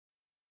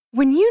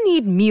When you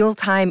need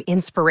mealtime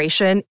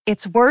inspiration,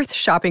 it's worth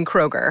shopping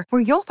Kroger,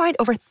 where you'll find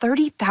over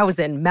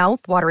 30,000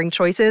 mouth-watering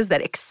choices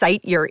that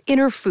excite your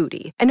inner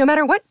foodie. And no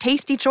matter what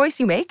tasty choice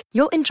you make,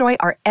 you'll enjoy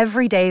our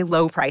everyday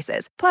low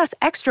prices, plus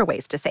extra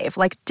ways to save,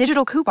 like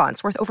digital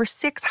coupons worth over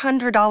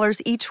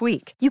 $600 each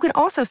week. You can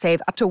also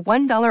save up to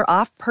 $1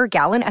 off per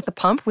gallon at the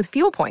pump with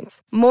fuel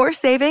points. More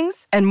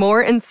savings and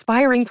more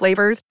inspiring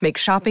flavors make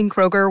shopping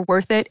Kroger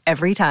worth it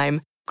every time.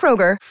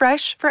 Kroger,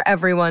 fresh for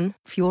everyone.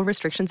 Fuel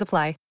restrictions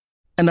apply.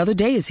 Another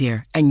day is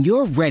here, and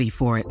you're ready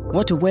for it.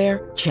 What to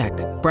wear? Check.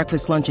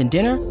 Breakfast, lunch, and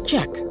dinner?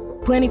 Check.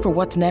 Planning for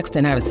what's next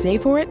and how to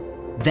save for it?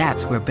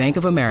 That's where Bank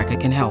of America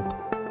can help.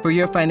 For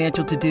your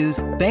financial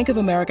to-dos, Bank of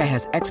America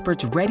has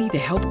experts ready to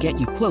help get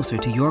you closer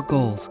to your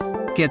goals.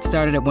 Get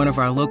started at one of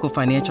our local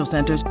financial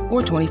centers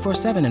or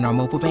 24/7 in our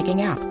mobile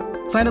banking app.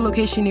 Find a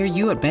location near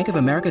you at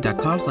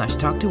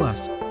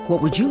bankofamerica.com/talktous.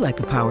 What would you like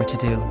the power to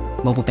do?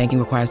 Mobile banking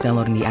requires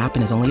downloading the app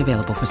and is only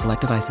available for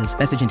select devices.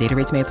 Message and data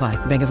rates may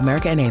apply. Bank of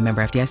America N.A.,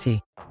 member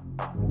FDIC.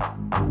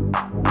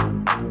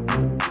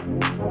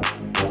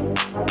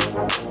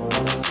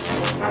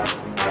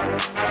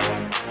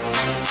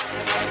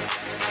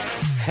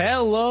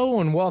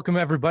 Hello and welcome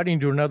everybody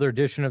to another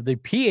edition of the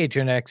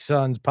PHNX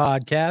Suns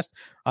podcast.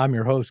 I'm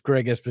your host,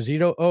 Greg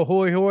Esposito.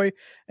 Ahoy, hoy.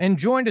 And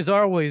joined as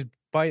always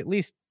by at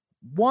least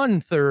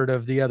 1/3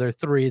 of the other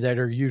three that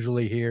are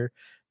usually here.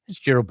 It's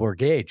Gerald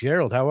Bourguet.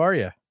 Gerald, how are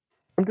you?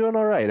 I'm doing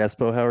all right,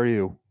 Espo. How are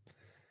you?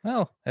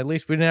 Well, at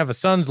least we didn't have a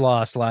Suns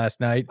loss last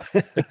night.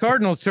 The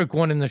Cardinals took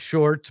one in the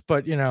shorts,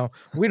 but,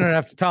 we don't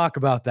have to talk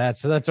about that,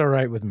 so that's all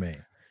right with me.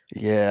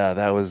 Yeah,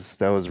 that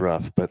was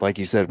rough. But like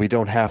you said, we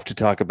don't have to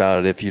talk about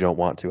it if you don't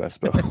want to,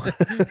 Espo.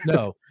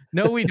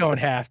 No, we don't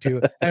have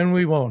to, and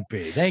we won't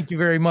be. Thank you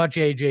very much,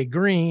 AJ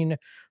Green,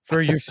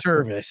 for your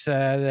service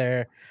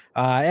there.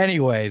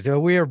 Anyways,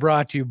 we are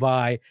brought to you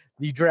by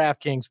the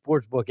DraftKings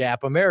Sportsbook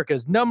app,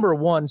 America's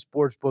 #1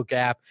 sportsbook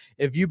app.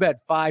 If you bet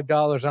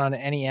 $5 on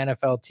any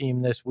NFL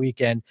team this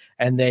weekend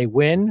and they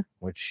win,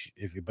 which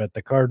if you bet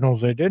the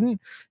Cardinals, they didn't,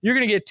 you're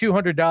going to get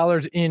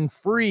 $200 in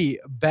free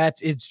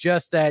bets. It's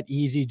just that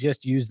easy.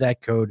 Just use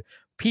that code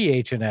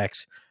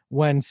PHNX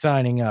when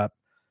signing up.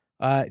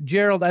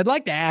 Gerald, I'd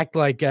like to act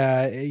like,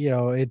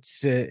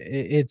 it's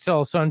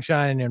all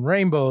sunshine and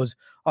rainbows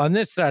on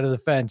this side of the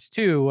fence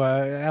too,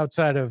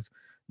 outside of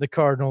the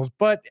Cardinals,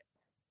 but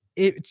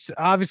it's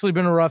obviously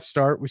been a rough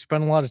start. We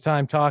spent a lot of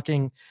time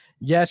talking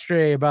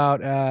yesterday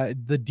about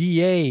the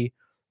DA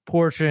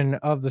portion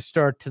of the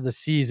start to the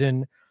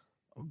season,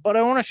 but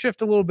I want to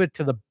shift a little bit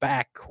to the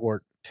backcourt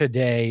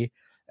today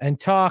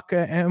and talk,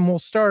 and we'll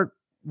start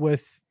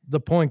with the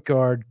point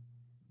guard,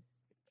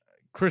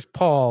 Chris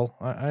Paul.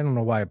 I don't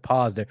know why I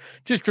paused there.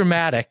 Just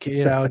dramatic,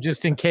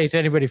 just in case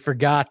anybody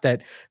forgot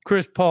that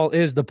Chris Paul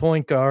is the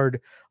point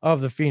guard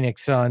of the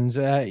Phoenix Suns.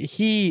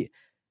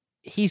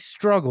 He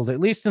struggled, at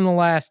least in the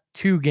last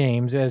two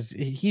games, as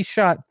he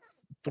shot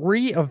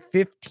 3 of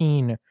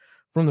 15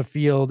 from the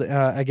field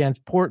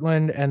against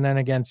Portland and then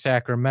against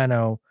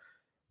Sacramento.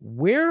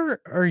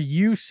 Where are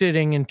you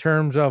sitting in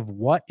terms of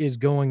what is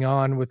going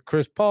on with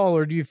Chris Paul,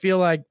 or do you feel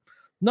like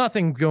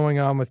nothing going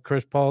on with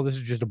Chris Paul? This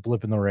is just a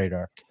blip in the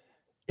radar.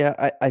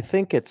 Yeah, I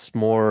think it's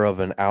more of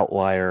an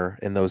outlier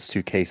in those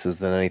two cases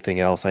than anything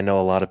else. I know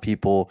a lot of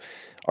people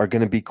are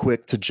going to be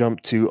quick to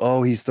jump to,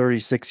 oh, he's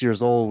 36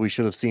 years old. We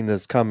should have seen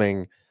this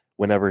coming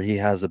whenever he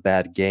has a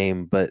bad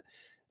game. But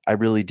I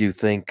really do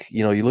think,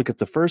 you look at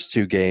the first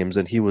two games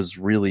and he was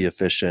really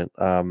efficient.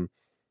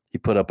 He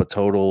put up a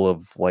total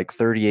of like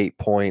 38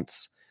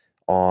 points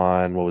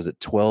on,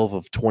 12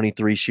 of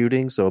 23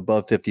 shooting. So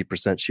above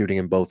 50% shooting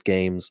in both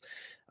games.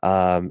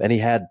 And he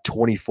had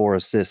 24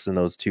 assists in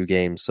those two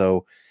games.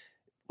 So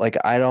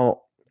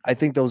I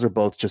think those are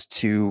both just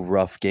two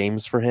rough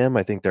games for him.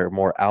 I think they're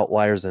more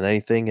outliers than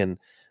anything. And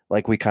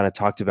like we kind of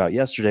talked about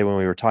yesterday when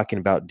we were talking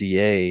about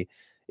DA,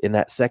 in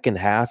that second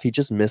half, he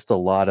just missed a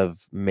lot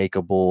of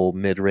makeable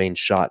mid-range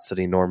shots that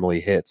he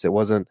normally hits. It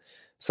wasn't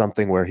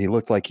something where he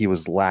looked like he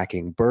was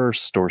lacking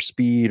burst or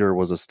speed or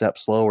was a step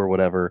slow or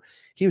whatever.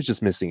 He was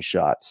just missing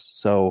shots.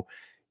 So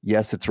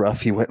yes, it's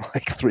rough. He went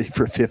like 3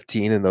 for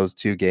 15 in those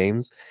two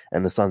games,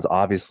 and the Suns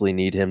obviously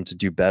need him to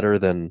do better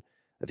than,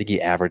 I think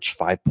he averaged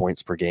 5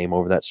 points per game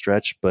over that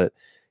stretch, but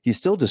he's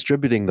still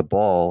distributing the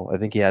ball. I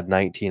think he had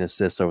 19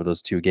 assists over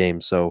those two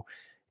games. So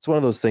it's one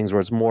of those things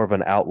where it's more of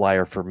an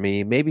outlier for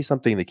me, maybe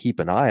something to keep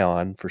an eye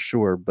on for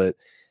sure, but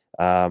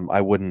I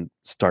wouldn't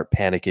start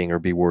panicking or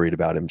be worried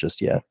about him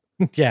just yet.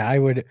 Yeah, I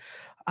would.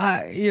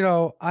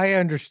 I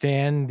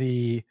understand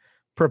the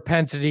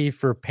propensity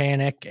for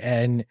panic,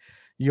 and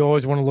you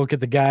always want to look at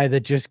the guy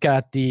that just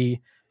got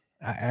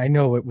I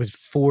know it was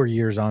 4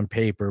 years on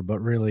paper,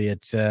 but really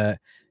it's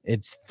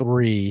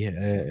 3,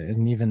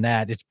 and even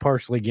that it's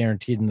partially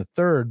guaranteed in the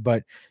third.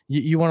 But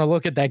you want to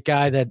look at that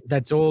guy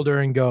that's older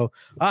and go,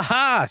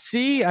 aha,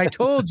 see, I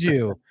told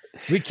you.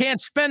 We can't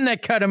spend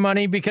that kind of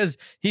money because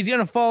he's going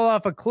to fall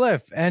off a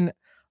cliff. And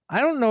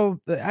I don't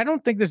know. I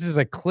don't think this is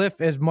a cliff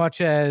as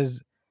much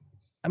as,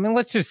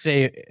 let's just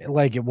say it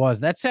like it was.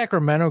 That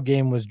Sacramento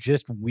game was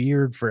just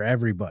weird for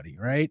everybody,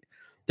 right?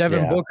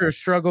 Devin Yeah. Booker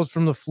struggles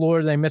from the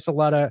floor. They miss a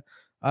lot of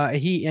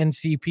he and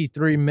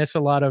CP3 miss a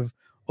lot of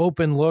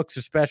open looks,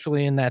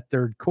 especially in that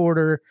third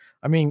quarter.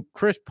 I mean,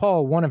 Chris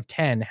Paul, 1 of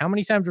 10. How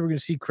many times are we going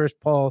to see Chris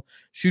Paul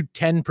shoot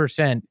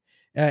 10%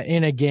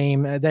 in a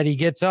game that he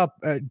gets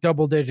up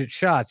double-digit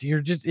shots?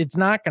 It's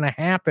not going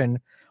to happen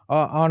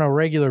on a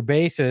regular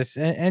basis.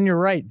 And you're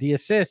right, the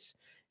assists,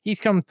 he's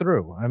come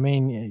through. I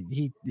mean,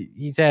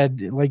 he's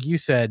had, like you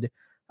said,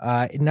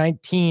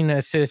 19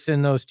 assists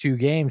in those 2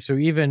 games. So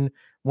even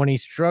when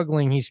he's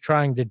struggling, he's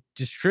trying to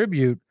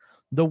distribute.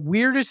 The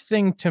weirdest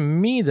thing to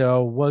me,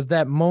 though, was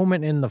that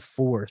moment in the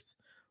fourth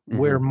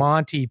where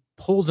Monty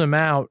pulls him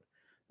out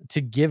to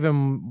give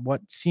him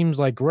what seems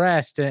like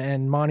rest.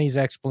 And Monty's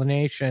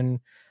explanation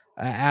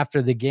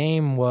after the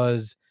game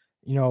was,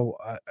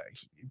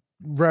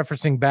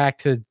 referencing back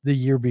to the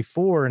year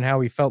before and how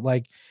he felt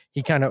like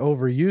he kind of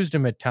overused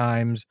him at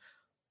times.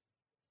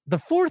 The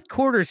fourth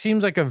quarter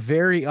seems like a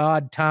very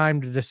odd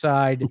time to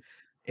decide,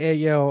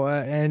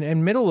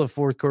 and middle of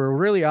fourth quarter, a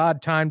really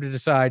odd time to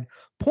decide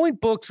point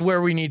book's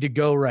where we need to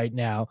go right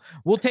now.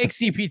 We'll take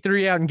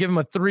CP3 out and give him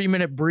a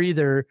 3-minute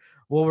breather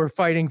while we're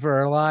fighting for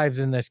our lives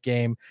in this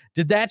game.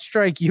 Did that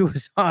strike you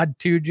as odd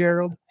too,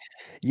 Gerald?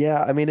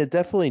 Yeah, I mean, it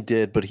definitely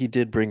did, but he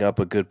did bring up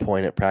a good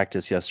point at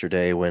practice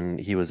yesterday when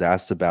he was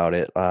asked about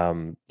it.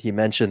 He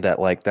mentioned that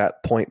like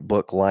that point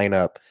book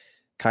lineup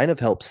kind of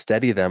helped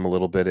steady them a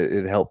little bit.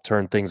 It helped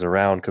turn things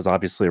around because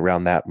obviously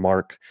around that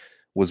mark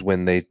was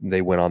when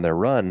they went on their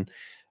run.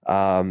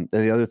 And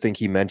the other thing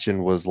he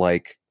mentioned was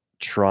like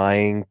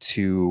trying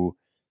to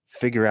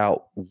figure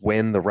out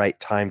when the right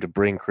time to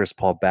bring Chris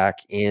Paul back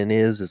in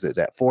is. Is it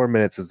at 4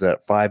 minutes? Is it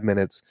at 5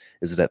 minutes?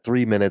 Is it at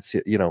 3 minutes?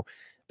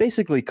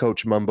 Basically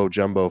coach mumbo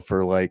jumbo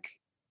for like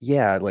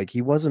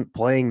he wasn't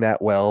playing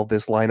that well.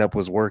 This lineup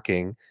was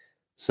working.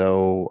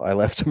 So I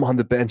left him on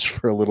the bench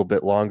for a little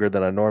bit longer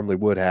than I normally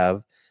would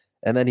have.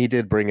 And then he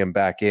did bring him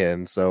back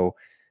in. So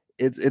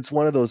it's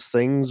one of those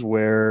things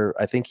where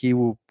I think he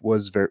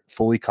was very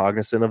fully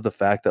cognizant of the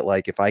fact that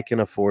like, if I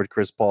can afford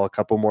Chris Paul a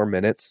couple more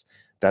minutes,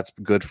 that's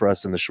good for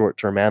us in the short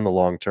term and the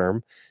long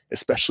term,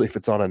 especially if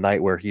it's on a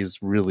night where he's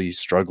really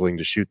struggling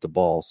to shoot the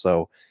ball.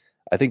 So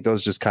I think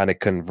those just kind of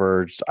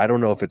converged. I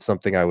don't know if it's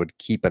something I would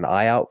keep an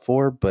eye out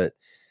for, but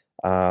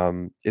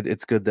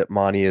it's good that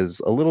Monty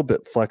is a little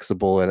bit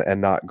flexible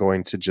and not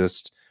going to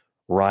just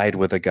ride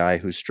with a guy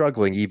who's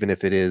struggling, even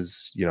if it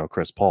is,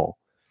 Chris Paul.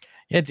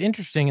 Yeah, it's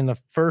interesting. In the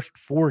first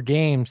 4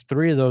 games,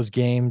 3 of those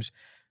games,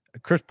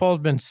 Chris Paul's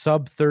been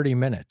sub 30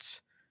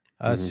 minutes.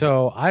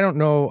 So I don't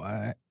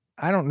know.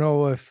 I don't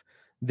know if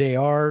they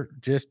are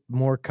just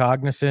more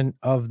cognizant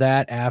of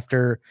that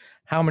after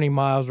how many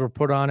miles were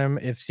put on him.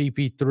 If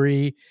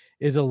CP3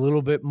 is a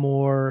little bit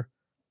more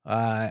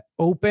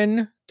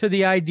open to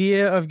the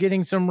idea of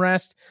getting some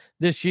rest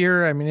this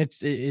year. I mean,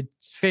 it's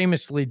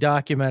famously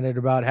documented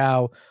about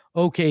how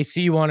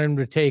OKC wanted him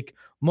to take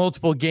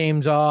multiple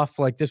games off,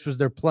 like this was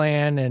their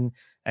plan,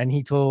 and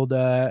he told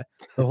the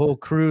whole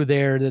crew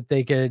there that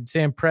they could,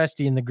 Sam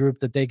Presti in the group,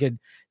 that they could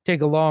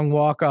take a long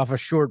walk off a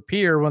short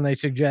pier when they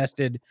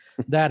suggested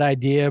that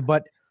idea.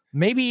 But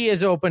maybe he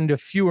is open to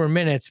fewer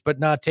minutes, but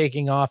not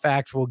taking off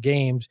actual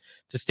games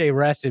to stay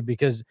rested,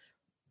 because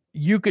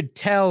you could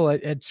tell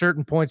at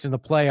certain points in the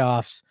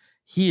playoffs,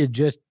 he had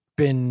just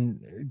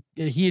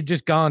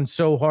gone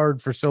so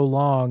hard for so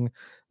long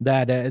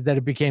that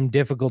it became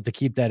difficult to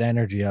keep that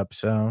energy up.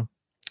 So,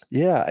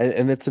 yeah,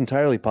 and it's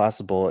entirely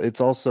possible. It's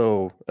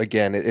also,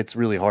 again, it's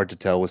really hard to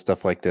tell with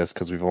stuff like this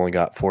because we've only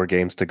got 4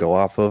 games to go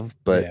off of.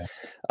 But,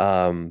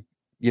 in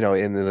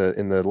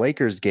the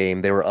Lakers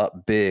game, they were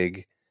up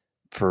big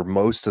for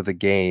most of the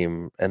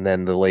game, and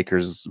then the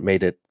Lakers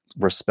made it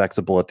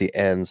respectable at the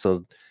end.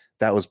 So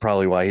that was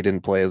probably why he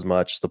didn't play as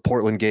much. The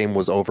Portland game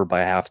was over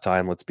by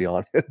halftime, let's be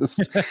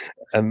honest.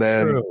 And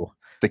then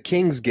the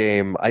Kings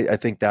game, I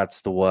think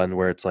that's the one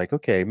where it's like,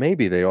 okay,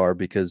 maybe they are,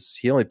 because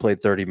he only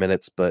played 30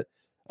 minutes. But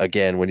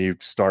again, when you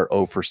start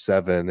 0 for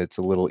 7, it's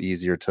a little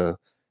easier to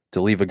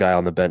leave a guy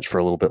on the bench for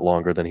a little bit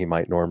longer than he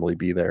might normally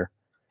be there.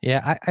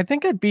 Yeah, I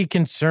think I'd be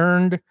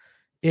concerned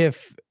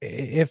if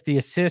the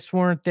assists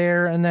weren't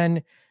there. And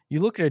then you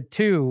look at it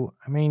too.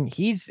 I mean,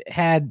 he's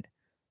had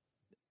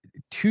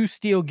 2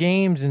 steal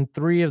games in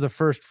 3 of the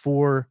first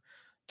 4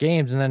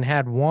 games, and then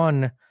had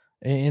 1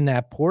 in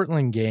that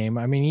Portland game.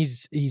 I mean,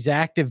 he's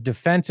active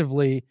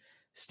defensively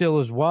still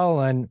as well.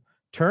 And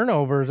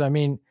turnovers, I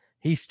mean,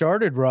 he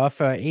started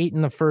rough, 8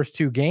 in the first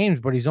 2 games,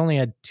 but he's only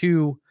had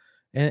 2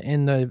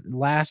 in the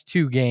last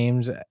 2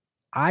 games.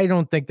 I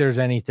don't think there's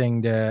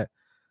anything to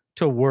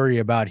worry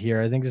about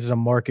here. I think this is a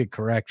market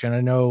correction.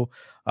 I know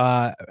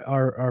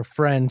our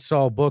friend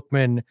Saul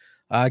Bookman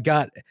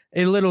got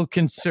a little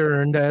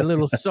concerned, a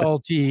little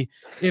salty,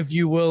 if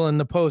you will, in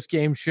the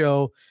post-game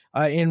show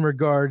in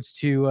regards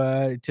to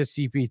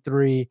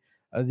CP3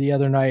 the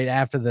other night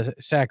after the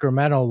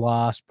Sacramento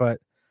loss. But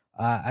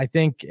I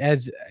think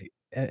as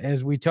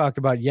we talked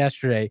about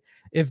yesterday,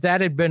 if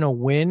that had been a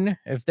win,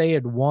 if they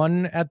had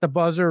won at the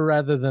buzzer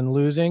rather than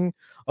losing,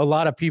 a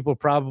lot of people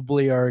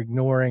probably are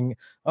ignoring,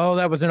 oh,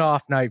 that was an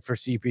off night for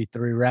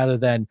CP3, rather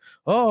than,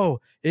 oh,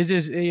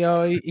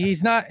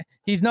 he's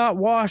not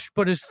washed,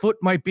 but his foot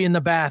might be in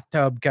the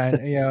bathtub kind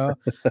of,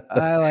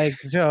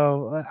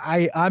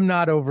 I'm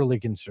not overly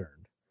concerned.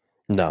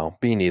 No,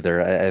 me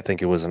neither. I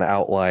think it was an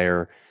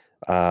outlier.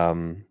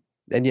 And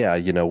yeah,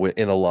 in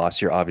a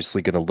loss, you're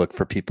obviously going to look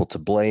for people to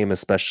blame,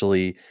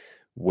 especially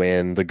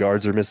when the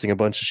guards are missing a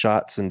bunch of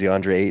shots and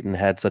DeAndre Ayton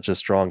had such a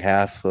strong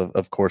half.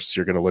 Of course,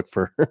 you're going to look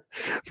for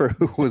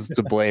who was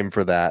to blame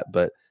for that.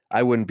 But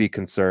I wouldn't be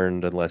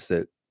concerned unless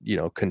it,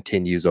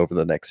 continues over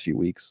the next few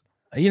weeks.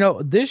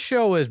 This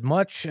show is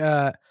much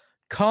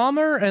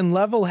calmer and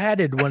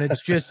level-headed when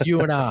it's just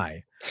you and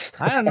I.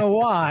 I don't know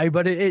why,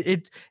 but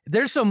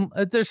there's some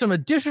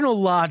additional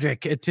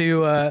logic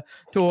to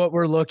what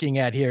we're looking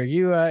at here.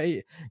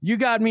 You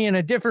got me in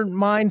a different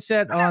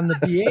mindset on the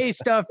DA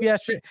stuff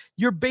yesterday.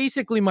 You're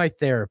basically my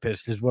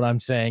therapist, is what I'm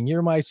saying.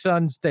 You're my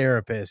son's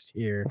therapist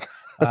here.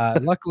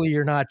 Luckily,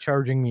 you're not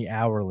charging me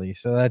hourly,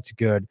 so that's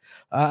good.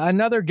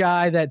 Another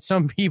guy that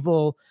some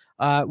people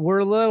were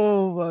a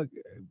little,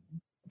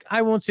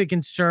 I won't say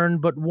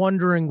concerned, but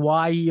wondering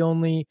why he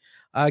only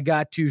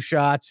got 2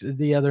 shots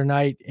the other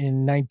night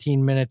in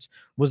 19 minutes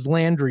was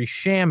Landry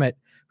Shamet,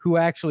 who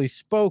actually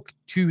spoke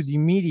to the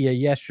media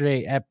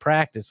yesterday at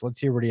practice. Let's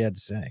hear what he had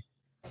to say.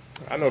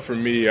 I know for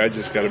me, I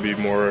just got to be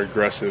more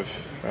aggressive,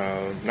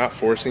 not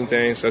forcing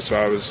things. That's what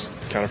I was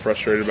kind of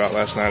frustrated about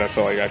last night. I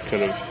felt like I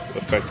could have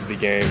affected the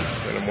game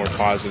in a more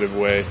positive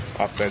way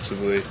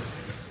offensively.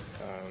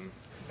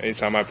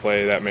 Anytime I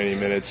play that many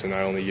minutes and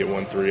I only get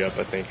 1 3 up,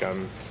 I think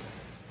I'm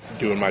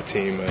doing my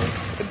team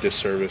a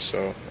disservice.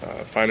 So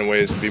finding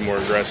ways to be more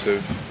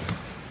aggressive,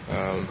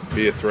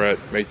 be a threat,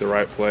 make the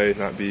right play,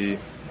 not be,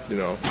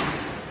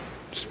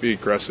 just be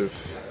aggressive.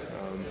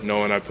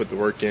 Knowing I put the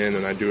work in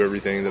and I do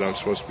everything that I'm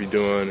supposed to be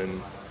doing,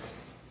 and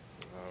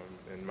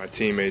my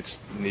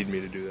teammates need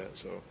me to do that.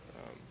 So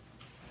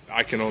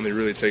I can only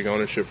really take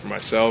ownership for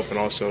myself, and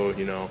also,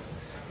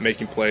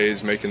 making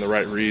plays, making the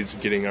right reads,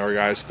 getting our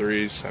guys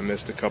threes. I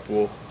missed a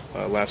couple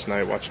last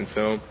night watching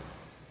film.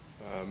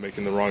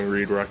 Making the wrong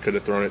read where I could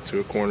have thrown it to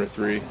a corner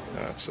 3.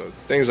 So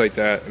things like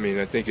that. I mean,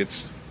 I think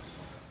it's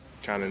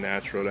kind of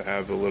natural to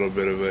have a little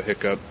bit of a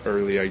hiccup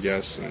early, I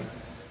guess, and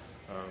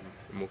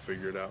we'll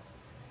figure it out.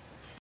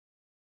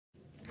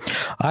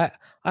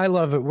 I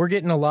love it. We're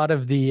getting a lot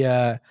of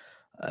the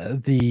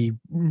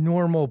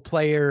normal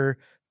player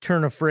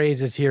turn of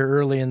phrases here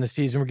early in the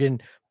season. We're getting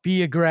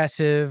be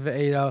aggressive,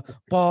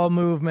 ball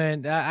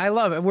movement. I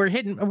love it.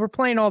 We're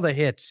playing all the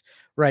hits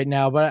right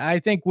now, but I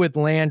think with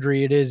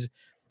Landry, it is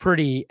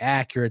pretty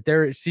accurate.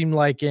 There, it seemed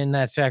like in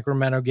that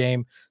Sacramento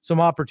game, some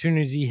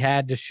opportunities he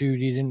had to shoot,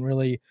 he didn't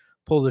really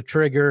pull the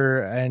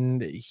trigger,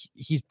 and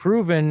he's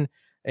proven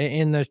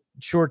in the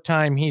short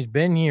time he's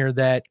been here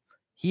that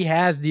he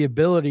has the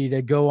ability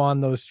to go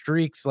on those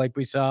streaks like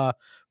we saw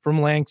from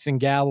Langston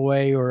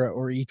Galloway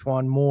or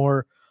E'Twaun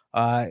Moore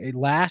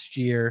last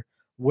year,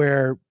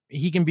 where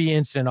he can be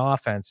instant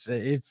offense.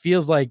 It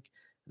feels like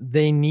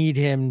they need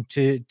him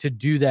to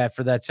do that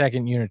for that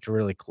second unit to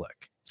really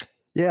click.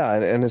 Yeah,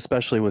 and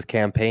especially with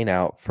campaign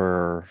out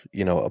for,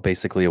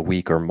 basically a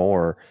week or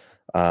more,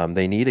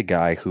 they need a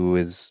guy who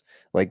is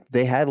like,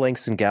 they had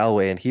Langston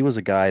Galloway, and he was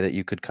a guy that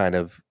you could kind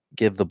of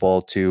give the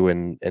ball to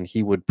and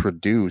he would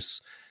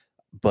produce.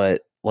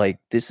 But like,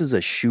 this is a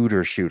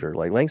shooter.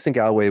 Like Langston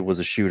Galloway was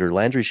a shooter.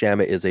 Landry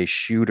Shamet is a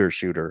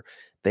shooter.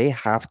 They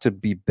have to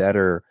be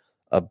better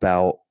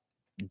about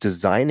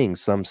designing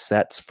some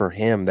sets for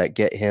him that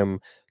get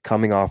him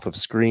coming off of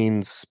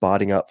screens,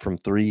 spotting up from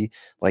 3.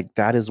 Like,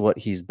 that is what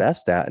he's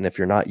best at. And if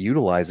you're not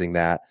utilizing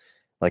that,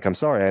 like, I'm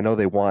sorry, I know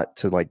they want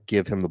to like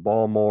give him the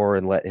ball more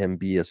and let him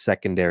be a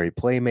secondary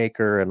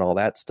playmaker and all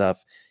that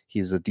stuff.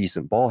 He's a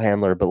decent ball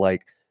handler, but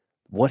like,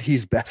 what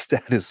he's best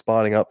at is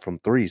spotting up from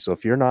 3. So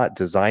if you're not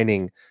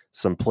designing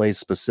some plays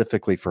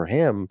specifically for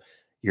him,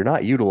 you're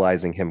not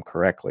utilizing him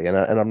correctly. And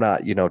I'm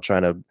not,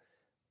 trying to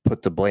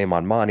put the blame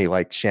on Monty,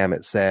 like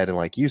Shamet said, and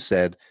like you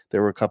said,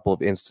 there were a couple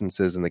of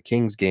instances in the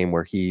Kings game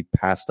where he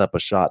passed up a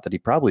shot that he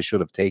probably should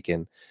have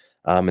taken.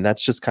 And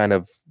that's just kind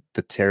of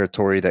the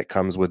territory that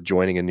comes with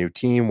joining a new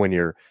team when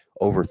you're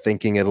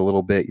overthinking it a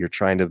little bit. You're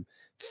trying to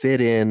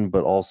fit in,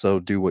 but also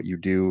do what you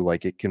do.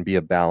 Like, it can be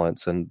a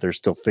balance, and they're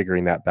still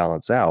figuring that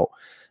balance out.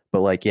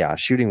 But like, yeah,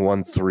 shooting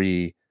 1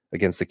 3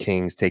 against the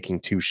Kings, taking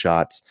 2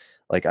 shots.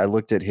 Like, I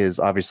looked at his,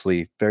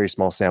 obviously very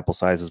small sample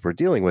sizes we're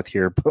dealing with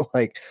here, but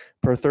like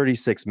per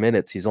 36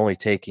 minutes, he's only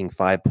taking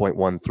 5.1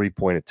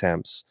 3-point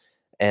attempts,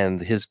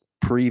 and his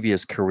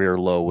previous career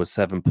low was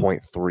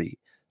 7.3.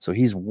 So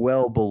he's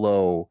well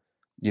below,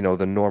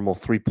 the normal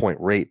 3-point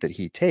rate that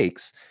he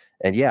takes.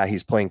 And yeah,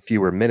 he's playing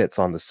fewer minutes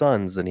on the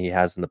Suns than he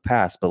has in the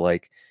past, but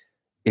like,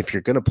 if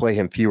you're going to play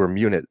him fewer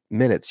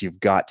minutes, you've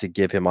got to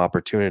give him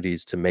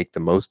opportunities to make the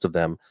most of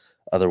them.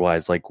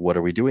 Otherwise, like, what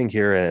are we doing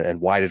here?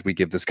 And why did we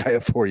give this guy a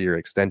 4-year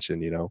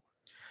extension,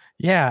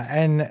 Yeah.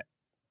 And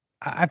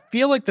I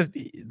feel like the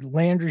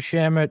Landry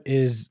Shamet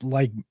is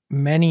like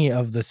many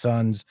of the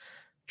Suns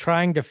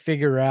trying to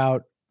figure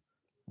out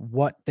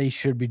what they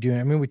should be doing.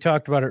 I mean, we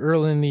talked about it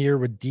early in the year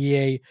with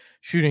DA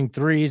shooting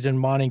threes, and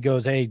Monty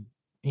goes, hey,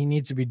 he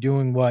needs to be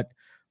doing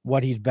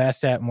what he's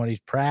best at and what he's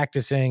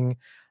practicing.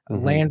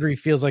 Mhm. Landry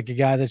feels like a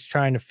guy that's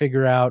trying to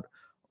figure out,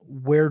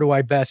 where do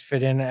I best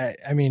fit in?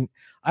 I mean,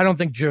 I don't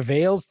think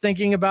JaVale's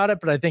thinking about it,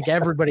 but I think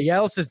everybody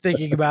else is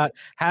thinking about,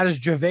 how does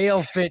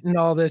JaVale fit in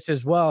all this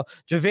as well?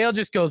 JaVale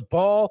just goes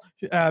ball,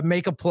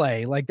 make a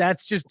play. Like,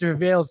 that's just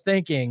JaVale's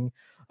thinking.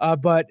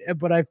 But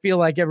I feel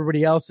like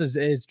everybody else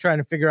is trying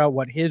to figure out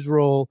what his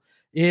role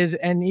is.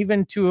 And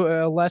even to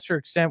a lesser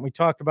extent, we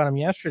talked about him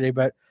yesterday,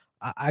 but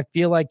I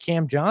feel like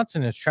Cam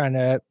Johnson is trying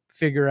to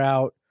figure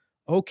out,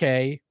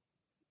 okay,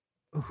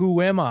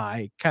 who am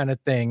I, kind of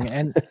thing.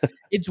 And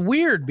it's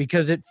weird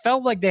because it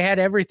felt like they had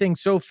everything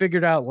so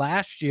figured out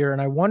last year.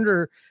 And I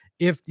wonder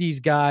if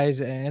these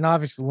guys, and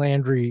obviously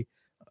Landry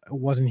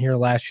wasn't here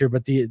last year,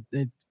 but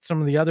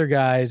some of the other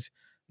guys,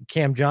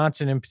 Cam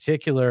Johnson in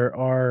particular,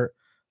 are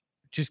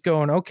just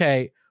going,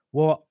 okay,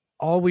 well,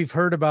 all we've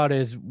heard about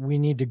is we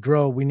need to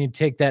grow. We need to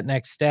take that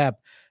next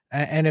step.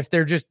 And if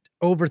they're just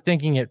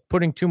overthinking it,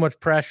 putting too much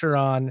pressure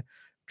on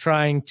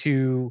trying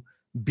to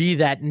be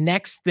that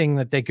next thing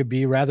that they could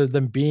be, rather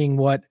than being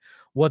what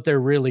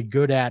they're really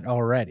good at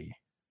already.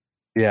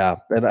 Yeah.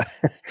 And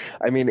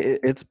I mean,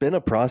 it's been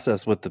a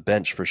process with the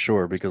bench for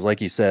sure, because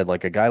like you said,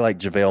 like a guy like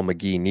JaVale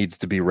McGee needs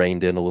to be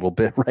reined in a little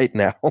bit right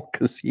now,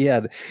 because he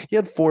had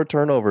 4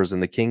 turnovers in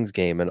the Kings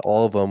game, and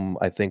all of them,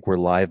 I think, were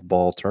live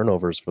ball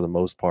turnovers for the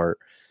most part.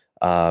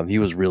 He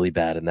was really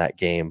bad in that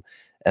game.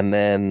 And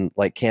then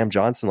like Cam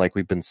Johnson, like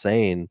we've been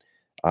saying,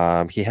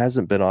 he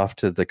hasn't been off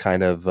to the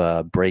kind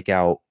of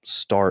breakout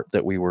start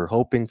that we were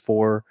hoping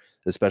for,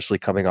 especially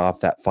coming off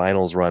that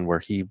finals run where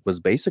he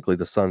was basically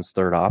the Suns'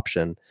 third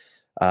option.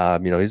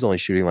 He's only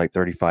shooting like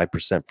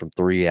 35% from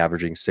 3,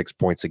 averaging 6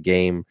 points a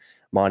game.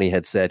 Monty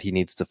had said he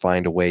needs to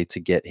find a way to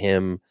get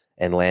him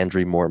and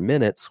Landry more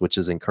minutes, which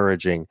is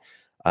encouraging.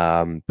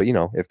 But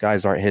if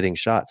guys aren't hitting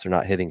shots, they're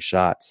not hitting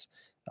shots.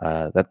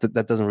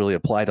 That doesn't really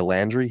apply to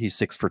Landry. He's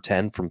 6 for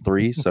 10 from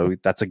 3. So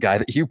that's a guy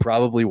that you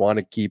probably want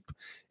to keep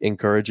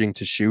encouraging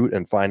to shoot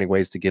and finding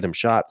ways to get him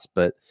shots.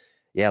 But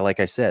yeah, like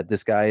I said,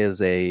 this guy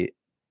is an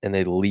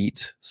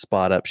elite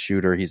spot up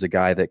shooter. He's a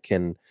guy that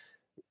can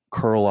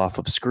curl off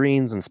of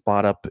screens and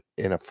spot up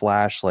in a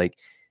flash. Like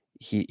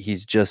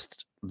he's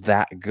just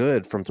that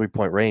good from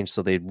 3-point range.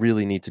 So they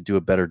really need to do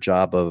a better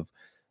job of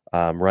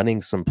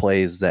running some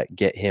plays that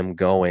get him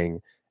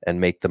going and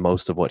make the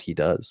most of what he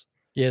does.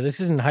 Yeah, this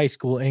isn't high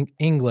school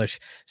English.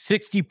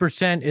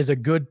 60% is a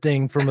good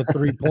thing from a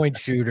 3-point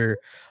shooter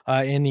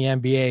in the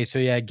NBA. So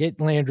yeah, get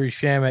Landry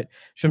Shamet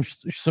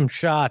some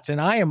shots.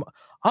 And I'm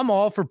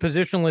all for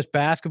positionless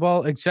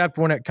basketball, except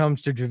when it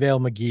comes to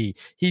JaVale McGee.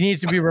 He needs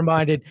to be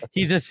reminded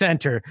he's a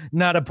center,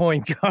 not a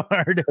point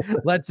guard.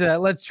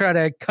 Let's try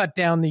to cut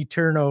down the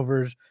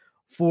turnovers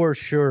for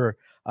sure.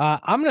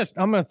 I'm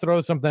gonna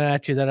throw something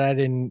at you that I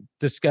didn't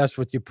discuss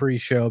with you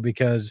pre-show,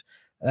 because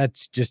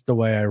that's just the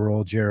way I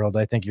roll, Gerald.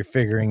 I think you're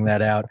figuring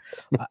that out.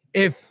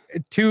 If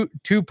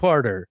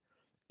two-parter,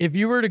 if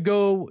you were to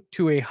go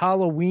to a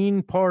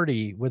Halloween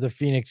party with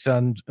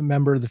a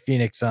member of the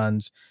Phoenix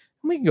Suns,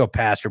 we can go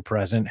past or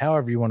present,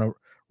 however you want to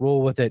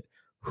roll with it,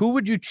 who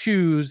would you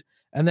choose?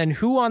 And then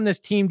who on this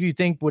team do you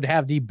think would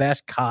have the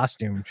best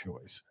costume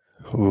choice?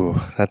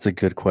 Ooh, that's a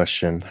good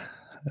question.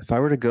 If I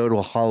were to go to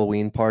a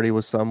Halloween party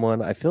with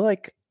someone, I feel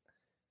like,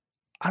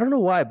 I don't know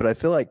why, but I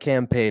feel like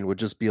Cam Payne would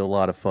just be a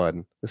lot of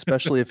fun,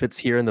 especially if it's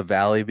here in the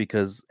Valley,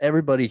 because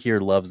everybody here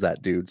loves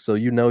that dude. So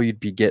you'd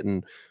be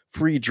getting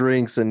free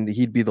drinks and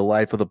he'd be the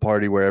life of the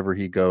party wherever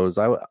he goes.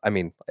 I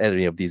mean,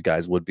 any of these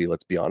guys would be,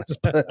 let's be honest.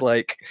 But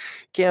like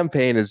Cam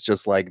Payne is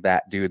just like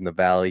that dude in the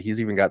Valley. He's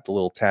even got the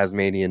little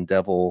Tasmanian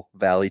Devil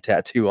Valley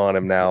tattoo on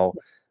him now.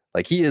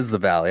 Like he is the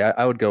Valley.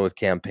 I would go with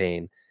Cam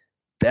Payne.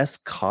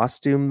 Best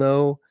costume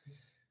though?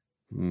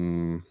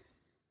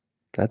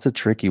 That's a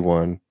tricky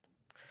one.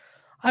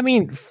 I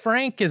mean,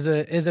 Frank is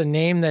a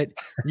name that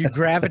you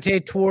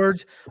gravitate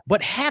towards,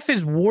 but half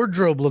his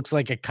wardrobe looks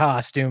like a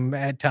costume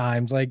at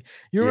times. Like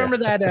you remember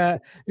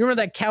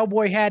that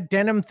cowboy hat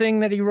denim thing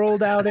that he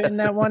rolled out in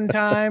that one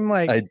time?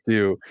 Like I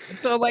do.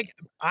 So like,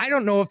 I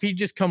don't know if he'd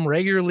just come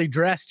regularly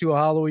dressed to a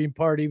Halloween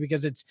party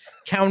because it's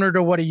counter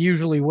to what he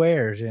usually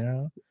wears, you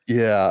know?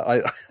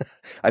 Yeah.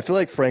 I feel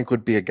like Frank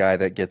would be a guy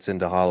that gets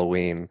into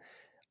Halloween,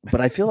 but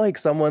I feel like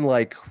someone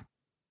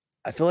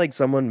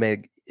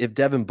if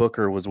Devin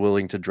Booker was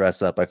willing to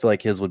dress up, I feel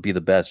like his would be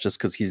the best, just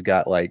because he's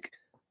got like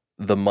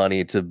the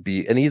money to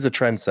be, and he's a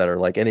trendsetter.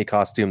 Like any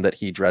costume that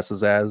he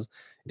dresses as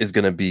is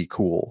going to be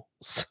cool.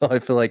 So I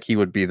feel like he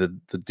would be the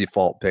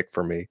default pick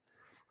for me.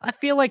 I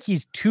feel like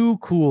he's too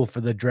cool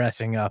for the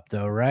dressing up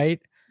though,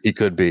 right? He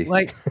could be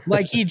like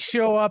he'd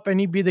show up and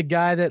he'd be the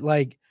guy that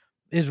like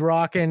is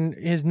rocking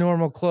his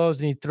normal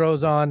clothes and he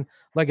throws on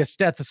like a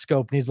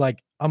stethoscope and he's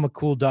like, I'm a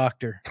cool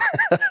doctor.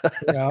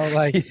 You know,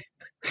 like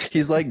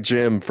he's like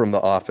Jim from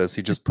The Office.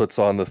 He just puts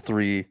on the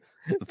three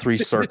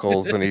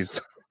circles and he's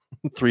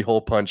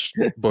 3-hole punch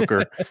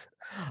Booker.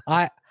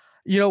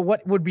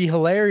 What would be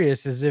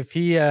hilarious is if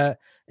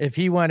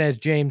he went as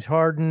James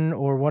Harden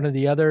or one of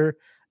the other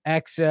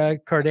ex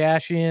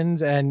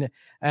Kardashians,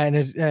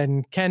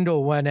 and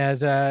Kendall went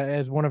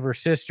as one of her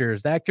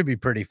sisters. That could be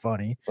pretty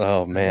funny.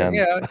 Oh man.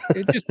 Yeah,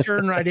 it just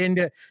turn right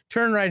into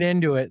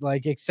it.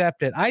 Like,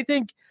 accept it. I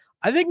think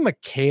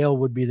Mikhail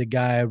would be the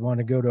guy I'd want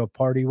to go to a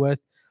party with,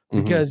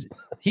 because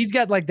he's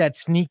got like that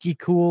sneaky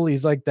cool.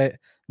 He's like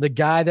the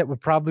guy that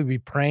would probably be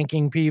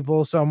pranking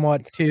people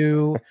somewhat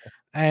too.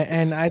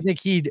 And I think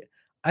he'd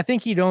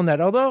own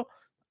that. Although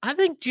I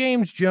think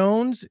James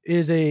Jones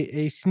is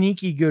a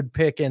sneaky good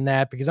pick in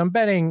that, because I'm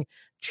betting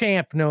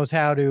Champ knows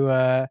how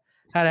to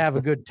have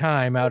a good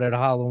time out at a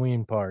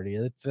Halloween party.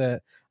 It's I've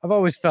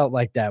always felt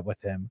like that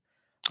with him.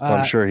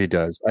 I'm sure he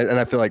does. And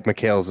I feel like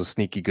Mikhail is a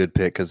sneaky good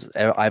pick, because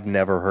I've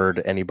never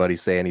heard anybody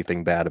say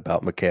anything bad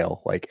about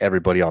Mikhail. Like,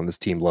 everybody on this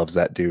team loves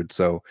that dude.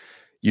 So,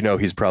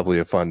 he's probably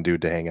a fun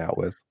dude to hang out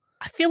with.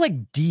 I feel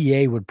like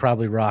DA would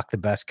probably rock the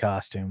best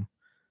costume.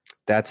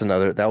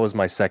 That was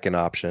my second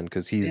option,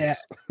 because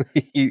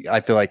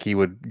I feel like he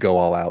would go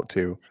all out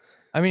too.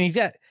 I mean,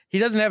 he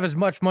doesn't have as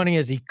much money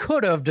as he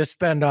could have to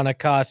spend on a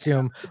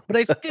costume, but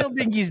I still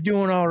think he's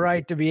doing all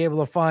right to be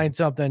able to find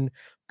something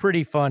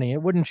pretty funny.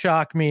 It wouldn't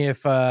shock me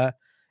if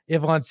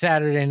on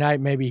Saturday night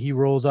maybe he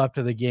rolls up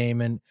to the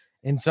game and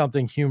in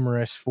something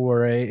humorous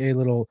for a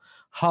little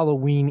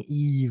Halloween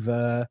Eve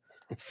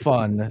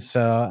fun.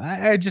 So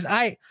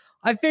I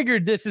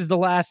figured this is the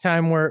last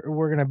time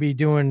we're gonna be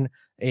doing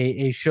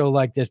a show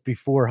like this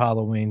before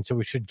Halloween, so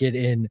we should get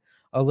in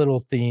a little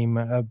theme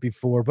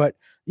before. But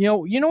you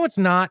know what's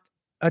not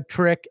a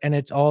trick, and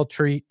it's all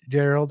treat,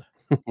 Gerald?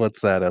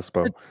 What's that,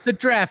 Espo? The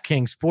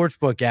DraftKings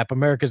Sportsbook app,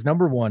 America's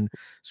 #1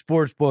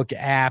 sportsbook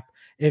app.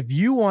 If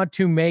you want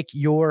to make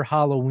your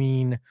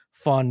Halloween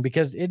fun,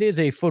 because it is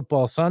a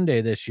football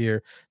Sunday this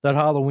year that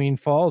Halloween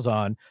falls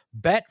on,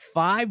 bet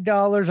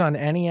 $5 on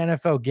any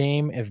NFL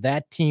game. If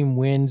that team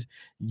wins,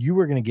 you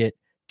are going to get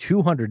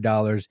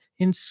 $200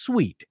 in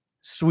sweet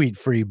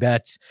free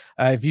bets.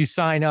 If you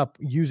sign up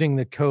using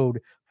the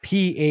code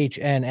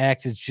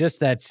PHNX, it's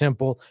just that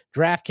simple.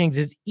 DraftKings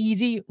is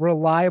easy,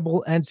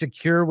 reliable, and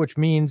secure, which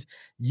means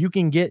you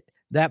can get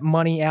that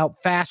money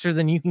out faster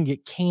than you can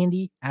get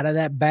candy out of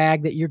that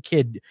bag that your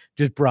kid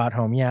just brought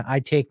home. Yeah,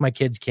 I take my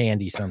kids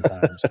candy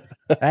sometimes.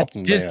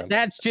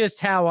 That's just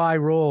how I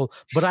roll.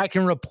 But I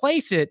can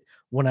replace it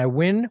when I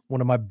win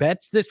one of my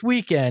bets this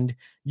weekend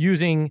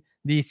using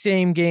the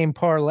same game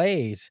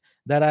parlays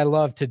that I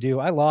love to do.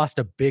 I lost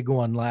a big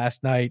one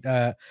last night.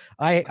 I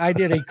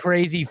did a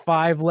crazy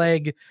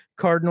 5-leg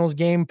Cardinals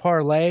game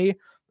parlay,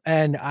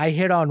 and I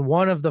hit on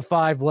one of the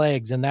 5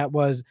 legs, and that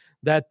was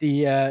that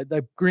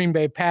the Green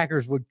Bay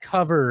Packers would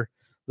cover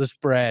the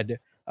spread,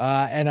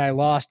 and I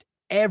lost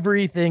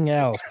everything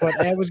else.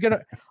 But I was gonna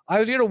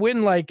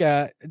win like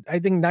I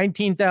think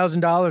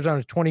 $19,000 on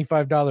a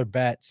 $25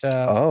 bet.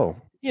 So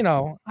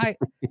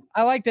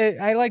I like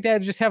to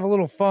just have a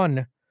little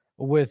fun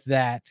with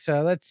that.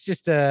 So that's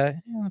just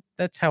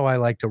that's how I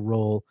like to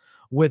roll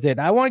with it.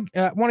 I want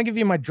to give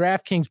you my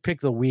DraftKings pick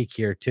of the week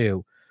here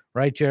too,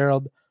 right,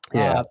 Gerald?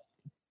 Yeah.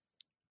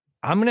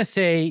 I'm going to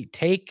say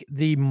take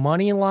the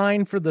money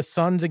line for the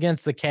Suns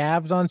against the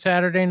Cavs on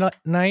Saturday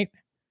night,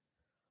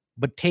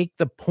 but take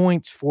the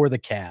points for the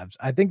Cavs.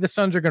 I think the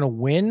Suns are going to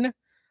win,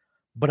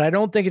 but I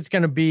don't think it's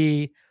going to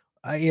be,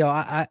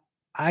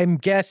 I'm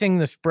guessing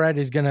the spread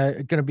is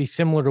going to be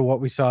similar to what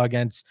we saw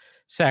against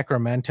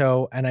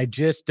Sacramento, and I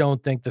just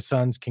don't think the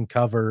Suns can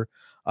cover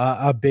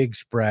a big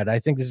spread. I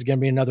think this is going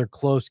to be another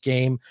close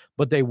game,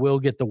 but they will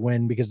get the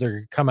win because they're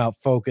going to come out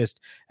focused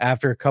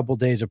after a couple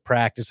days of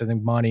practice. I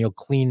think Monty will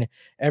clean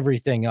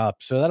everything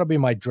up. So that'll be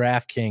my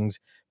DraftKings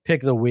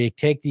pick of the week.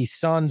 Take the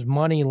Suns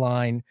money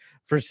line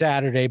for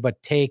Saturday,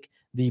 but take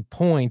the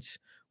points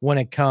when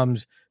it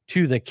comes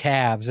to the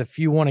Cavs. If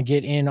you want to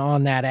get in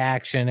on that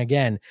action,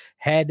 again,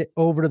 head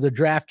over to the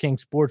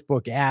DraftKings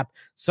Sportsbook app,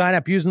 sign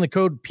up using the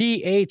code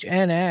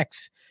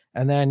PHNX,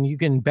 and then you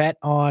can bet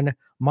on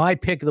my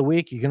pick of the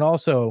week. You can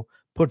also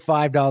put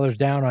 $5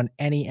 down on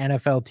any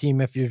NFL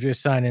team. If you're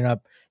just signing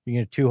up, you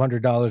get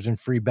 $200 in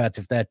free bets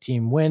if that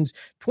team wins.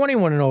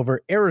 21 and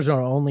over,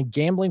 Arizona only.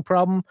 Gambling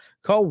problem?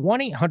 Call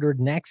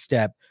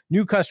 1-800-NEXT-STEP.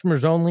 New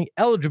customers only.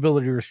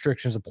 Eligibility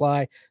restrictions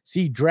apply.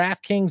 See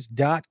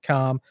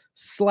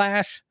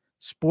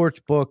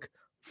DraftKings.com/sportsbook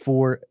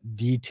for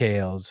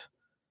details.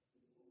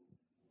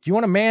 Do you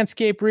want a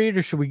Manscaped read,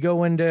 or should we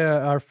go into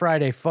our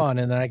Friday fun,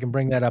 and then I can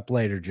bring that up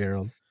later,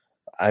 Gerald?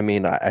 I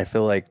mean, I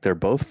feel like they're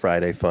both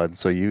Friday fun,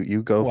 so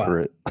you go for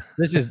it.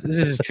 This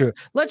is true.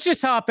 Let's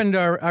just hop into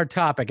our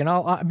topic, and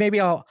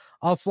I'll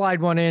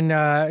slide one in,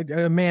 a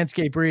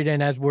Manscaped read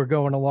in as we're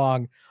going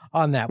along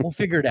on that. We'll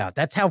figure it out.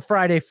 That's how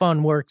Friday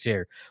fun works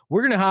here.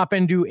 We're gonna hop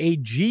into a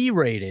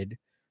G-rated,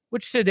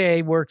 which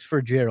today works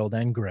for Gerald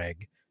and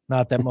Greg.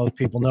 Not that most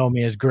people know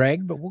me as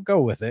Greg, but we'll go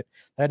with it.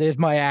 That is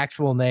my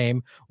actual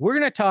name. We're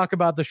going to talk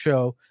about the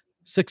show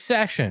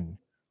Succession.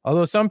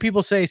 Although some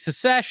people say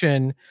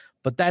Secession,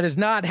 but that is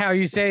not how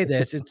you say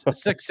this. It's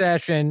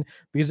Succession,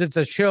 because it's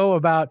a show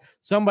about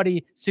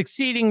somebody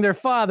succeeding their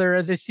father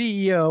as a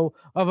CEO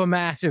of a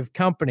massive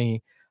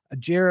company.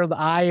 Gerald,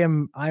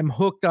 I'm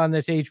hooked on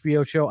this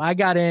HBO show. I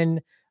got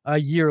in a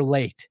year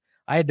late.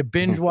 I had to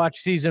binge watch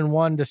season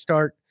 1 to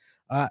start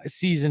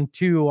season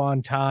 2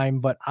 on time,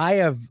 but I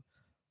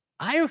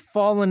have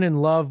fallen in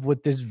love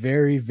with this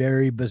very,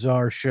 very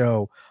bizarre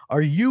show.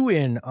 Are you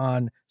in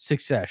on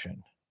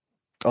Succession?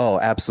 Oh,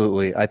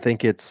 absolutely. I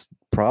think it's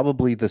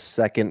probably the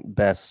second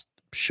best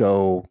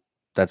show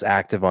that's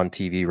active on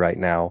TV right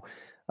now.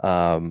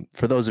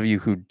 For those of you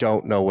who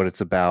don't know what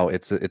it's about,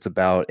 it's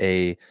about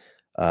a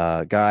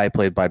guy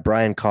played by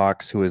Brian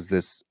Cox, who is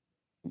this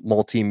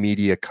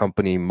multimedia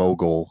company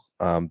mogul,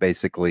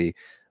 basically,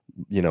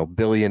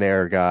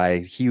 billionaire guy,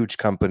 huge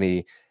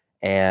company,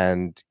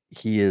 and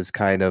he is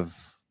kind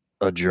of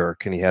a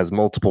jerk, and he has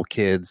multiple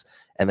kids,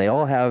 and they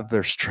all have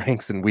their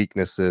strengths and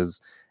weaknesses.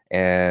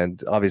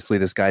 And obviously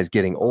this guy's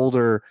getting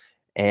older,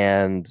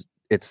 and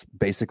it's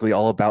basically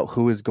all about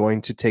who is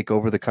going to take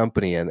over the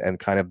company, and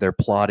kind of their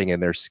plotting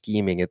and their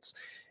scheming. It's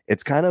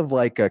kind of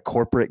like a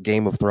corporate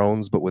Game of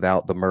Thrones, but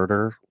without the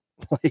murder.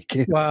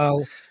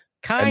 Well,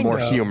 kind and more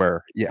of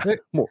humor. Yeah.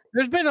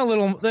 There's been a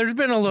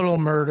little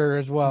murder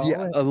as well.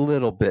 Yeah, a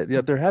little bit.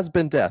 Yeah, there has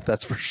been death,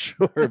 that's for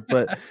sure.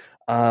 But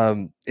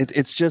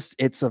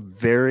it's a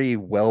very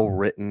well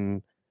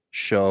written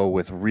show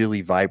with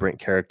really vibrant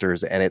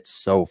characters, and it's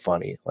so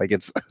funny. Like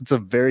it's a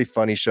very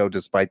funny show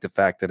despite the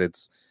fact that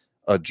it's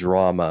a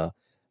drama.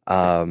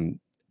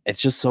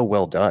 It's just so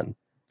well done.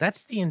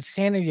 That's the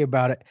insanity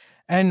about it.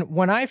 And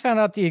when I found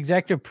out the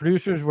executive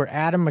producers were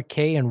Adam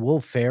McKay and Will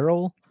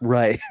Ferrell,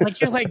 right? Like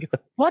you're like,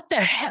 what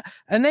the hell?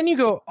 And then you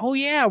go, oh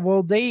yeah,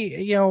 well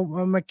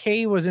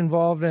McKay was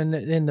involved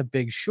in The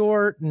Big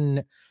Short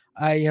and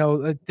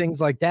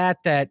things like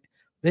that.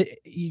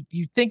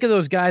 You think of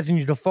those guys and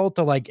you default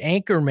to like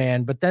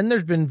Anchorman, but then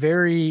there's been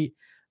very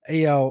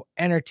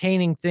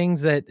entertaining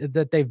things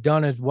that they've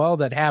done as well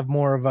that have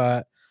more of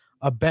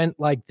a bent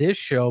like this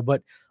show.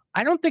 But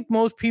I don't think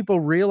most people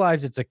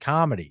realize it's a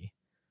comedy.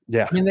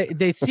 Yeah. I mean,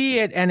 they see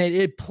it and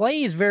it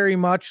plays very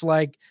much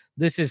like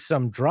this is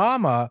some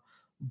drama,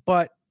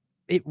 but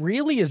it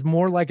really is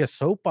more like a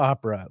soap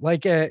opera,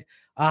 like a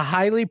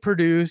highly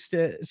produced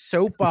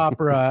soap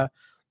opera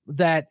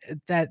that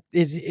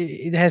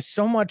it has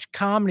so much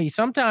comedy.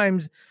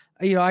 Sometimes,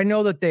 I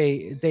know that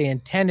they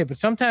intend it, but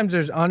sometimes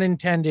there's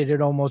unintended. It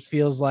almost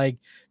feels like,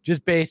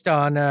 just based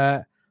on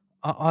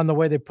the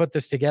way they put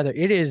this together.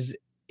 It is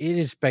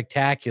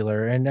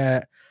spectacular.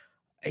 And,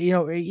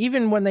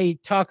 even when they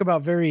talk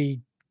about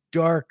very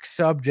dark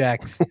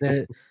subjects,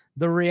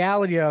 the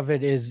reality of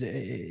it is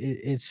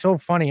it's so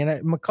funny.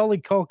 And Macaulay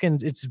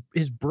Culkin's, it's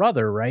his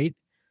brother, right?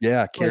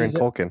 Yeah, Kieran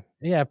Culkin.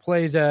 Yeah,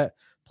 plays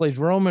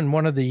Roman,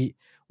 one of the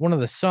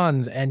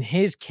sons, and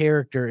his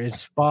character is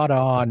spot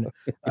on.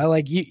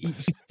 He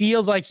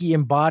feels like he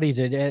embodies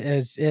it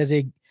as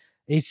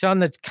a son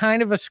that's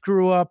kind of a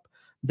screw up,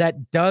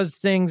 that does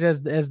things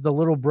as the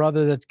little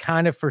brother that's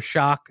kind of for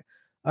shock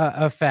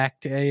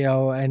effect,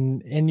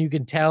 and you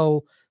can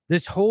tell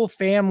this whole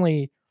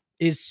family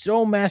is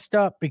so messed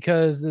up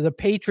because the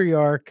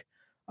patriarch,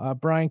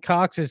 Brian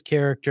Cox's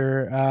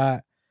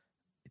character,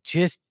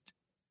 just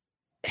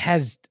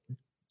has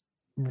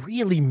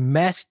really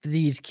messed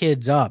these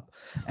kids up.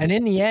 And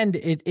in the end,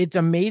 it's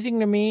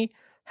amazing to me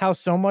how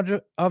so much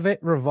of it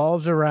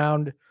revolves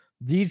around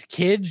these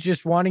kids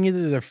just wanting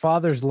either their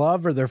father's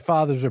love or their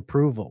father's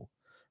approval.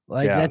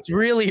 That's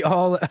really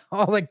all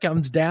it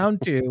comes down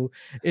to,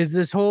 is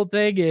this whole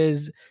thing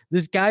is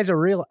this guy's a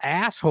real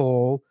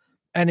asshole,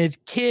 and his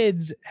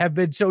kids have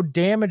been so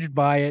damaged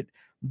by it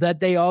that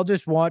they all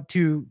just want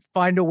to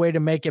find a way to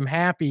make him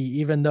happy,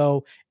 even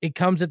though it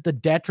comes at the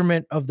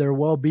detriment of their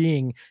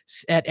well-being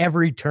at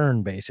every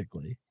turn,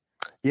 basically.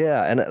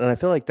 Yeah, and I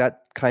feel like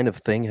that kind of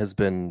thing has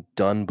been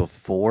done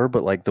before,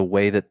 but like the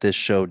way that this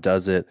show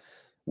does it,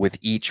 with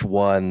each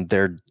one,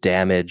 their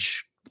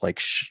damage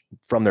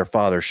from their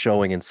father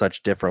showing in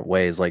such different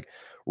ways. Like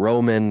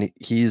Roman,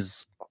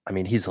 he's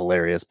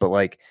hilarious, but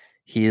like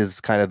he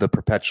is kind of the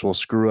perpetual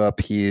screw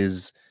up. He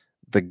is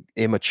the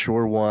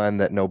immature one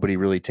that nobody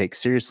really takes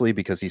seriously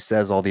because he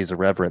says all these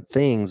irreverent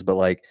things, but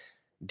like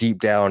deep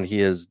down he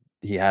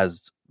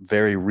has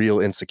very real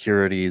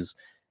insecurities,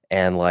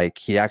 and like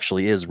he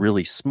actually is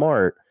really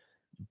smart,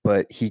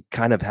 but he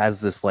kind of has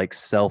this like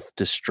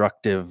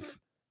self-destructive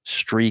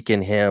streak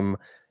in him.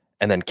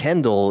 And then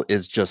Kendall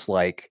is just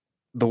like,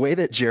 the way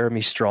that Jeremy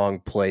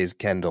Strong plays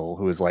Kendall,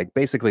 who is like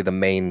basically the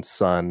main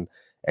son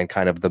and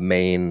kind of the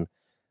main,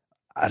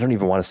 I don't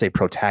even want to say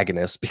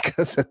protagonist,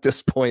 because at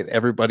this point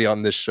everybody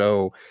on this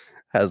show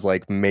has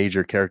like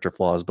major character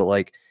flaws, but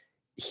like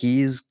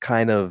he's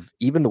kind of,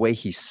 even the way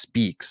he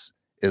speaks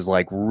is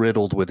like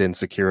riddled with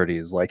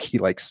insecurities. Like he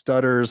like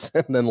stutters,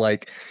 and then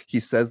like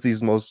he says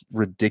these most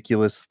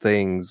ridiculous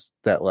things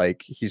that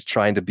like he's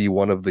trying to be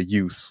one of the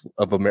youths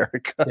of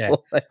America. Yeah.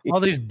 All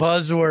these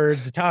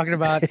buzzwords talking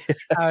about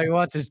how he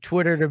wants his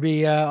Twitter to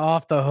be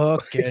off the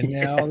hook,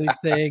 and all these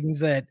things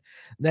that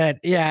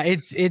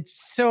it's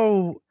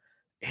so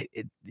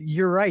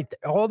you're right.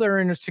 All their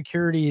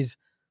insecurities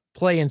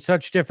play in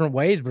such different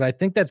ways, but I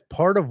think that's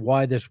part of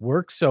why this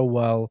works so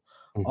well.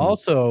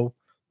 Also,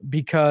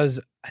 because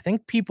I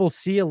think people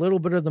see a little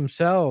bit of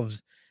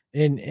themselves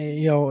in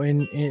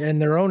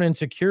their own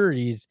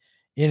insecurities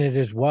in it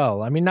as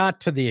well. I mean, not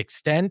to the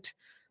extent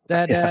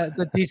that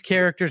that these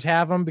characters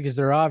have them, because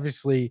they're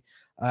obviously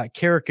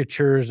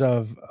caricatures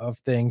of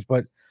things,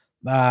 but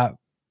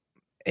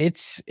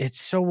it's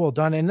so well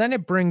done. And then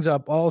it brings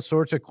up all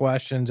sorts of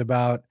questions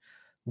about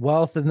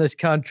wealth in this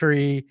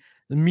country,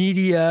 the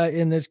media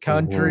in this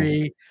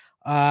country,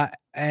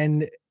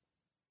 and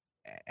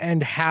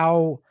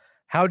how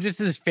just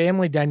this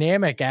family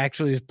dynamic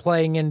actually is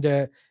playing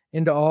into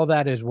all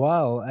that as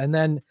well. And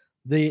then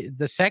the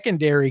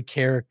secondary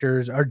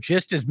characters are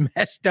just as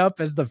messed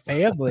up as the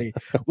family,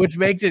 which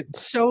makes it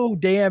so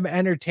damn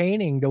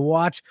entertaining to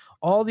watch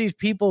all these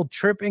people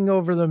tripping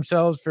over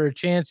themselves for a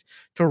chance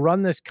to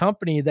run this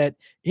company that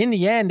in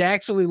the end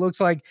actually looks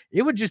like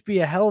it would just be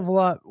a hell of a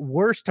lot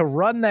worse to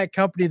run that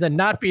company than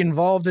not be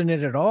involved in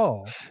it at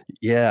all.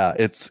 Yeah,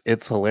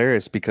 it's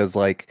hilarious because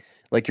like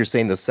you're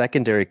saying, the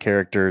secondary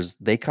characters,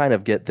 they kind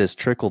of get this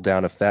trickle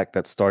down effect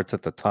that starts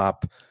at the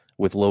top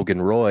with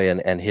Logan Roy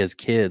and his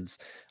kids.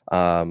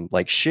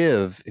 Like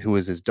Shiv, who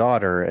is his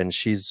daughter, and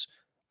she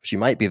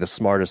might be the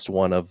smartest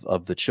one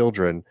of the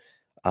children.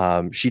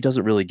 She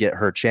doesn't really get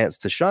her chance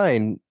to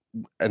shine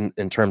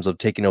in terms of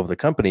taking over the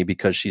company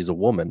because she's a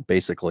woman,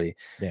 basically.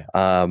 Yeah.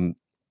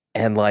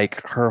 And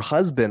like her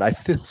husband, I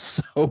feel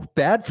so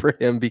bad for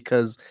him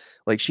because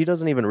like she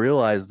doesn't even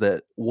realize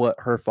that what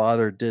her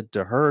father did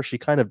to her, she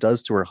kind of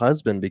does to her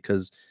husband,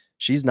 because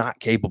she's not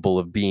capable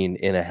of being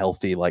in a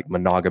healthy, like,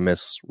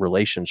 monogamous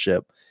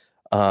relationship.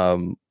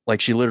 Like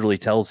she literally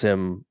tells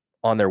him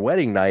on their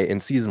wedding night in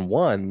season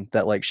 1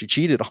 that like she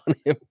cheated on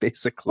him,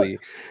 basically.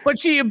 But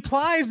she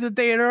implies that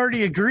they had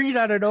already agreed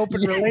on an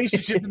open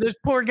relationship, and this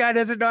poor guy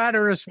doesn't know how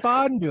to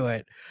respond to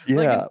it.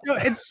 Yeah.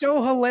 Like, it's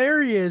so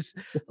hilarious.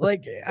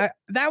 Like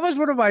that was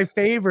one of my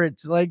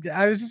favorites. Like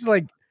I was just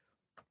like,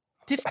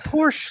 this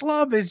poor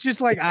schlub is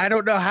just like, I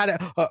don't know how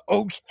to,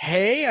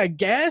 okay, I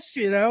guess,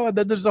 And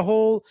then there's a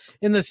whole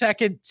in the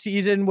second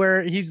season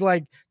where he's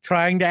like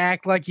trying to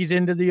act like he's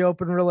into the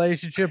open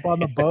relationship on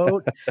the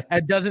boat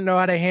and doesn't know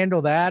how to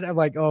handle that. I'm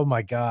like, oh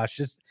my gosh,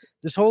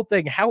 this whole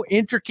thing, how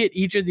intricate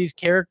each of these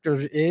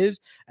characters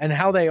is and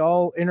how they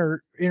all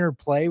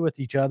interplay with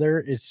each other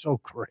is so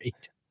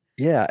great.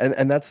 Yeah,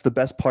 and that's the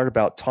best part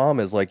about Tom,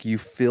 is like you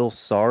feel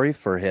sorry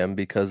for him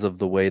because of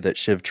the way that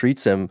Shiv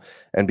treats him,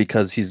 and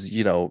because he's,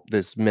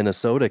 this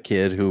Minnesota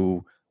kid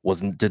who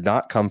did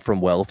not come from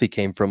wealth. He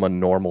came from a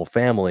normal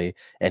family,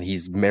 and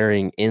he's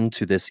marrying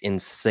into this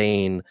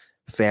insane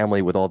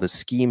family with all the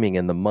scheming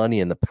and the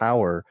money and the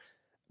power.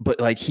 But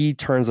like he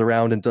turns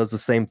around and does the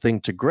same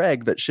thing to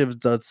Greg that Shiv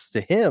does to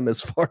him,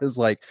 as far as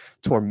like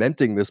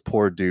tormenting this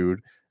poor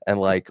dude and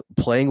like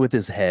playing with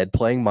his head,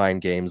 playing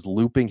mind games,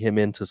 looping him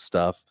into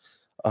stuff.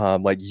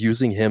 Like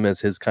using him as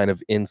his kind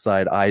of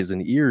inside eyes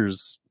and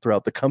ears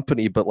throughout the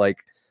company, but like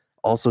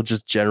also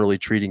just generally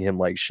treating him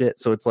like shit.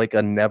 So it's like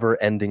a never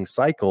ending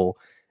cycle.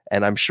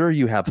 And I'm sure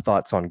you have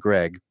thoughts on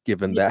Greg,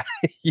 given that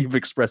you've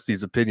expressed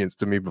these opinions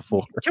to me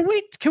before. Can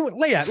we,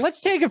 Leah,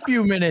 let's take a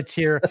few minutes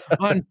here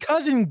on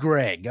cousin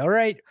Greg. All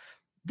right.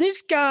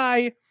 This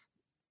guy,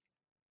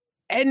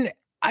 and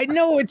I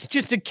know it's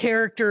just a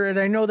character, and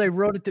I know they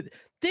wrote it.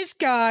 This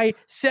guy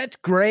sets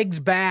Greg's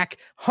back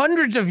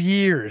hundreds of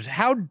years.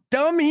 How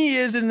dumb he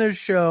is in this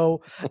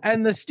show,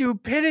 and the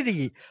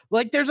stupidity.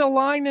 Like, there's a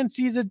line in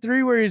season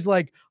 3 where he's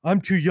like,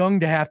 "I'm too young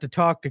to have to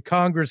talk to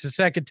Congress a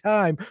second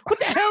time." What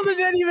the hell does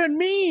that even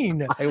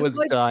mean? I was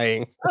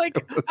dying.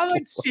 I'm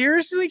like,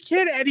 seriously,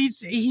 kid? And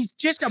he's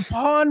just a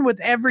pawn with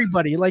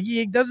everybody. Like,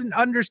 he doesn't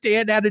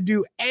understand how to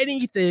do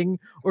anything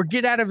or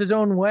get out of his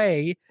own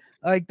way.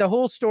 Like the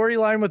whole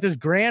storyline with his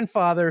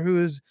grandfather,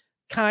 who's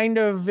kind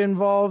of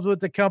involved with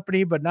the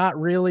company, but not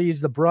really. He's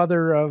the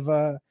brother of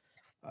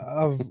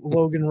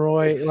Logan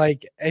Roy.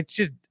 Like, it's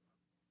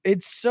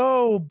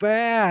so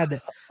bad.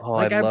 Oh,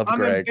 like, I love I'm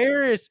Greg.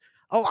 embarrassed.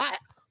 Oh,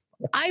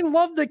 I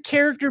love the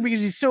character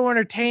because he's so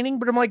entertaining,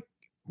 but I'm like,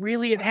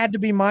 really, it had to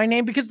be my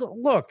name? Because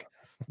look,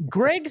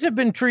 Gregs have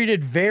been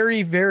treated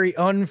very, very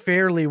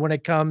unfairly when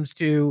it comes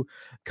to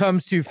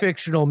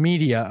fictional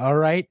media. All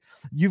right.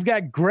 You've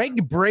got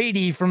Greg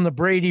Brady from the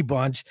Brady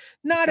Bunch.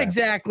 Not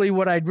exactly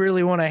what I'd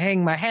really want to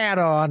hang my hat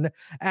on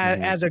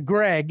as a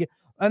Greg.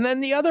 And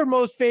then the other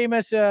most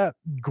famous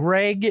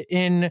Greg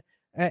in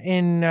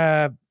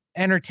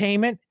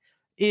entertainment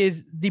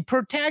is the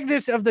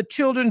protagonist of the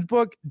children's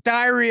book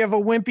Diary of a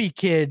Wimpy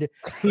Kid,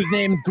 who's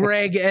named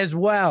Greg as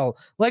well.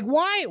 Like,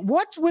 why?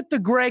 What's with the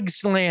Greg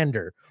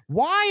slander?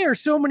 Why are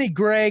so many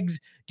Gregs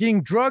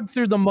getting drugged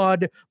through the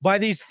mud by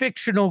these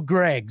fictional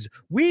Gregs?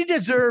 We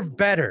deserve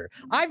better.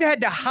 I've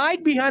had to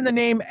hide behind the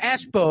name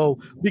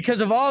Espo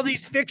because of all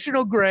these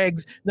fictional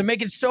Gregs that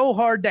make it so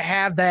hard to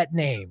have that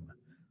name.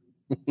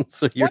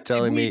 So you're what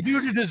telling did we me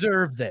do to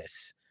deserve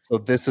this? So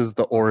this is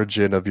the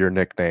origin of your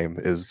nickname,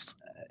 is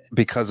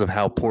because of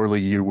how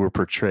poorly you were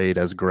portrayed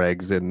as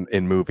Gregs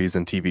in movies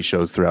and TV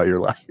shows throughout your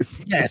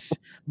life. Yes,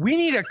 we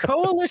need a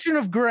coalition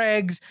of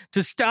Gregs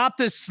to stop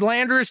this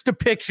slanderous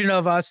depiction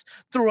of us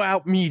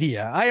throughout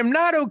media. I am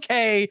not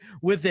okay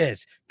with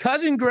this.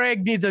 Cousin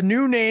Greg needs a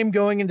new name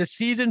going into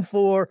season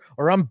 4,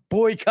 or I'm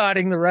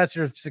boycotting the rest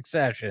of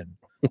Succession.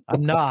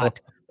 I'm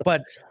not,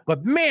 but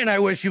man, I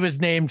wish he was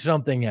named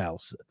something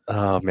else.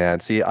 Oh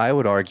man, see, I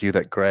would argue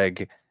that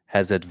Greg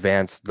has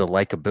advanced the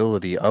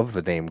likability of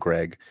the name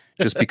Greg,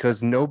 just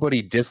because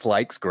nobody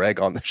dislikes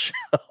Greg on the show.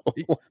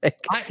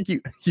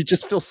 You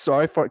just feel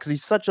sorry for it because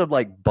he's such a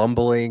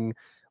bumbling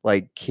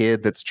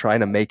kid that's trying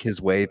to make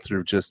his way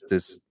through just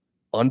this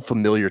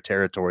unfamiliar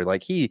territory.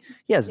 He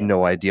has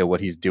no idea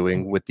what he's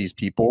doing with these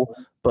people,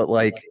 but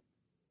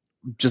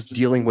just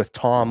dealing with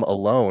Tom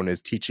alone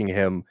is teaching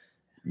him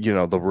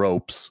the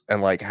ropes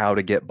and how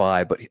to get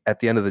by. But at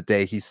the end of the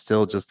day, he's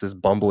still just this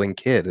bumbling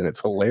kid, and it's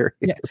hilarious.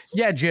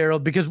 Yeah,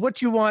 Gerald, because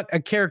what you want a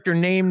character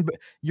named,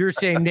 you're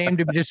saying name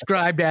to be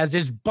described as,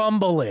 is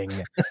bumbling.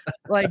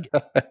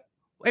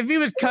 If he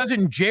was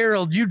Cousin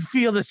Gerald, you'd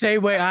feel the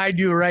same way I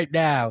do right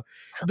now.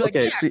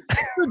 Okay, see,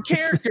 good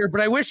character, but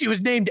I wish he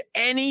was named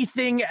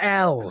anything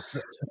else.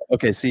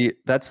 Okay, see,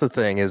 that's the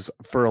thing is,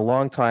 for a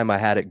long time I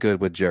had it good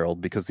with Gerald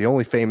because the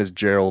only famous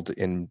Gerald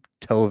in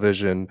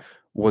television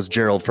was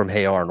Gerald from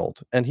Hey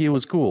Arnold, and he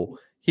was cool.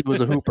 He was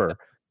a hooper.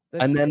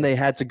 And then they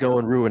had to go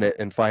and ruin it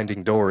in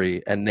Finding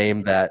Dory and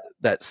name that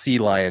sea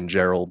lion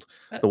Gerald,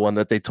 the one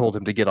that they told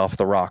him to get off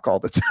the rock all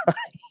the time.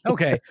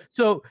 Okay,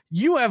 so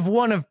you have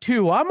one of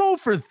two. I'm 0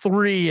 for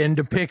 3 in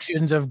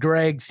depictions of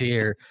Greg's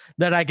here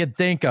that I could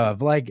think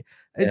of.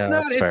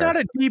 It's not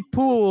a deep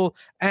pool,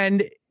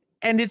 and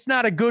it's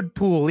not a good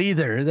pool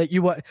either.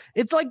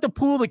 It's like the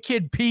pool the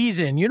kid pees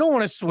in. You don't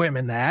want to swim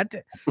in that.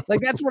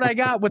 That's what I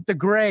got with the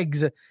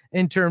Gregs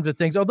in terms of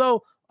things.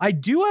 Although I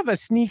do have a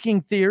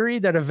sneaking theory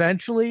that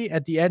eventually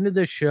at the end of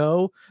the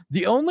show,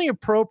 the only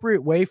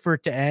appropriate way for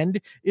it to end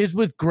is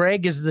with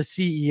Greg as the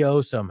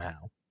CEO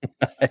somehow.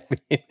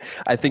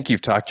 I think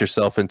you've talked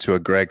yourself into a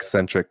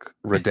Greg-centric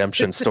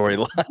redemption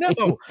storyline.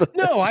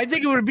 No, I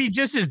think it would be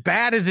just as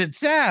bad as it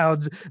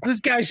sounds.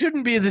 This guy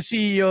shouldn't be the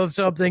CEO of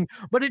something,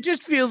 but it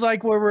just feels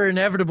like where we're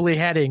inevitably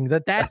heading,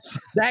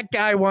 that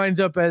guy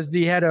winds up as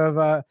the head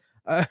of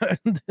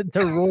the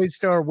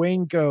Roystar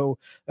Wainco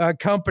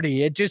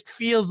company. It just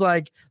feels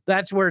like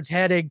that's where it's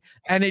heading,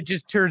 and it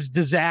just turns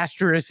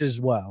disastrous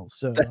as well.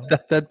 So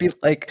that'd be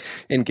like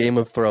in Game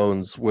of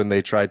Thrones when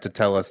they tried to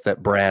tell us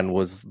that Bran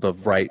was the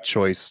right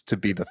choice to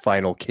be the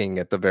final king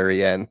at the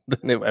very end.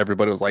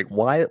 Everybody was like,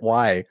 why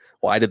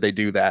did they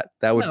do that?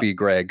 That would be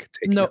Greg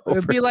taking over.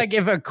 It'd be like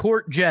if a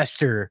court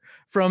jester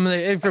from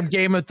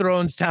Game of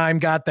Thrones time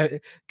got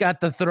the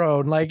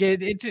throne.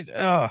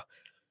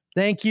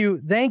 Thank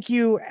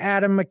you,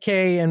 Adam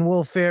McKay and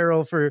Will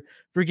Ferrell for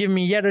giving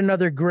me yet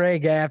another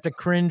Greg I have to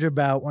cringe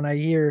about when I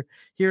hear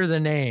the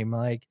name.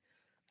 I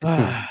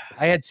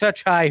had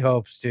such high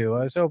hopes too.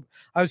 I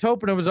was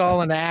hoping it was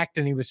all an act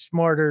and he was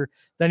smarter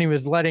than he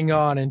was letting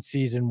on in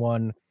season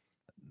 1.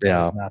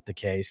 That was not the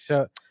case.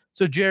 So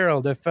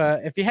Gerald,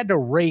 if you had to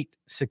rate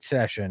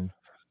Succession,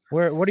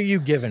 what are you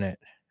giving it?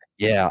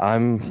 Yeah,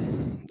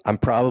 I'm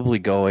probably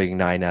going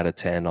 9 out of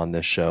 10 on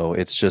this show.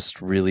 It's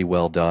just really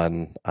well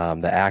done.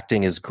 The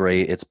acting is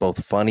great. It's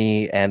both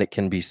funny and it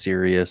can be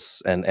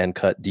serious and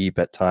cut deep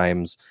at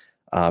times.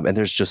 And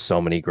there's just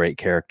so many great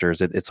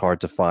characters. It's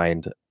hard to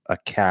find a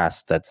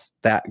cast that's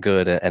that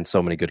good and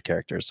so many good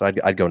characters. So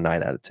I'd go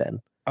 9 out of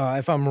 10.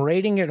 If I'm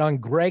rating it on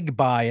Greg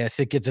bias,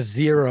 it gets a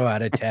 0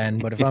 out of 10.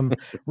 But if I'm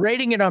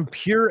rating it on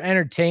pure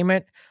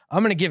entertainment,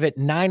 I'm going to give it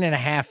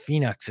 9.5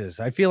 Phoenixes.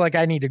 I feel like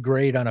I need to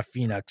grade on a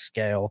Phoenix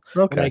scale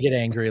when I get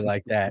angry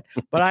like that.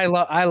 But I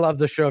love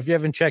the show. If you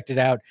haven't checked it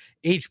out,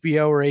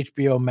 HBO or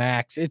HBO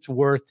Max, it's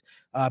worth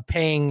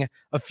paying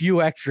a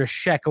few extra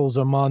shekels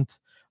a month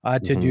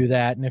to do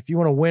that. And if you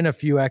want to win a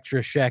few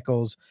extra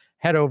shekels,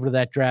 head over to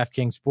that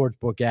DraftKings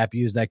Sportsbook app.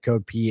 Use that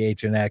code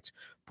PHNX.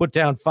 Put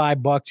down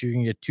 $5. You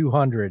can get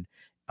 200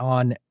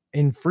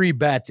 in free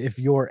bets if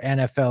your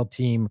NFL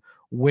team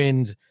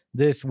wins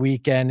this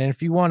weekend. And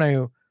if you want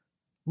to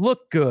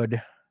look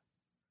good,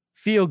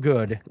 feel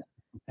good,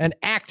 and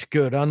act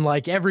good,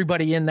 unlike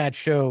everybody in that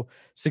show,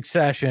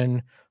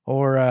 Succession,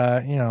 or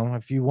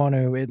if you want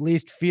to at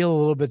least feel a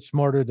little bit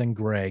smarter than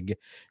Greg,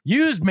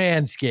 use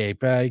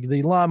Manscaped.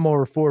 The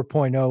Lawnmower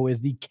 4.0 is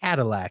the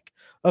Cadillac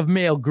of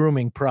male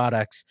grooming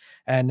products.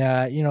 And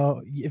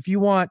if you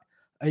want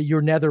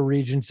your nether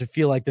regions to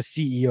feel like the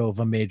CEO of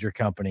a major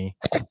company,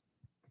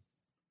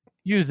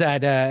 use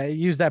that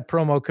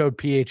promo code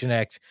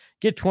PHNX,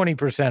 get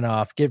 20%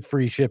 off, get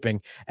free shipping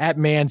at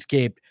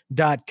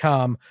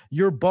manscaped.com.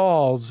 Your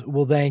balls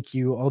will thank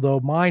you,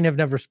 although mine have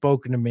never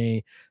spoken to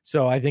me.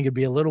 So I think it'd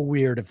be a little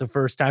weird if the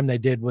first time they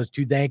did was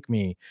to thank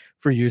me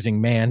for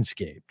using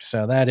Manscaped.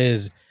 So that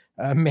is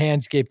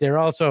Manscaped there.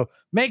 Also,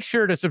 make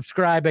sure to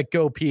subscribe at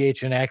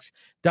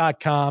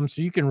gophnx.com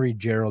so you can read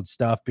Gerald's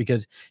stuff,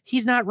 because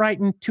he's not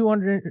writing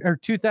 200 or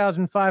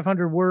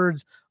 2,500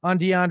 words on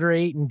DeAndre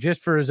Ayton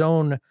just for his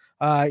own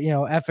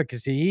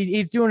efficacy.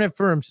 He's doing it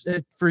for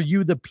for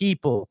you, the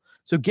people.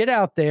 So get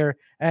out there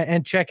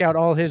and check out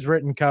all his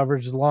written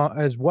coverage,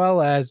 as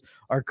well as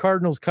our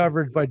Cardinals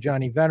coverage by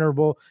Johnny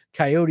Venerable,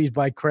 Coyotes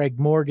by Craig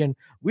Morgan.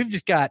 We've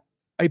just got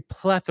a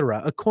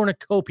plethora, a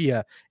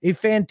cornucopia, a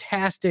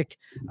fantastic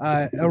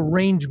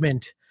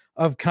arrangement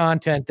of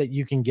content that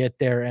you can get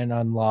there and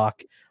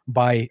unlock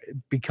by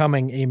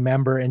becoming a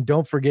member. And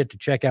don't forget to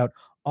check out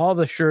all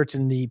the shirts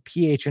in the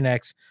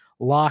PHNX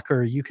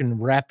locker. You can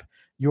rep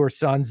your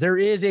Suns. There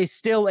is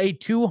still a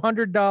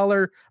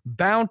 $200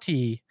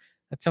 bounty.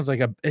 That sounds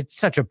like it's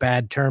such a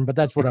bad term, but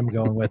that's what I'm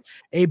going with.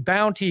 A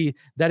bounty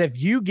that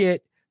if you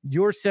get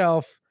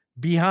yourself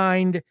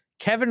behind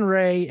Kevin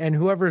Ray and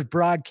whoever's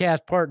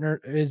broadcast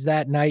partner is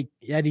that night,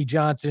 Eddie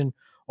Johnson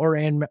or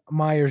Ann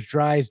Myers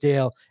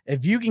Drysdale,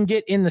 if you can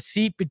get in the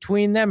seat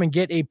between them and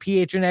get a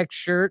PHNX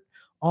shirt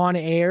on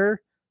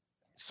air,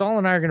 Saul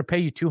and I are going to pay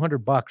you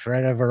 $200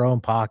 right out of our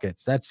own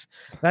pockets. That's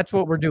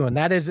what we're doing.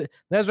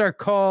 That's our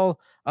call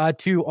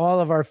to all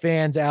of our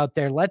fans out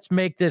there. Let's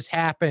make this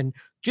happen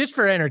just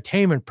for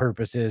entertainment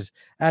purposes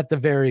at the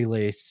very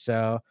least.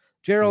 So,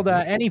 Gerald,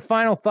 any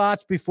final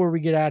thoughts before we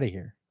get out of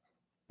here?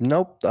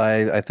 Nope.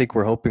 I think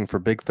we're hoping for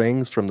big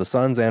things from the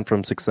Suns and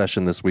from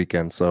Succession this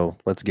weekend. So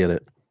let's get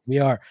it. We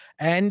are.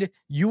 And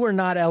you are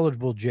not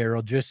eligible,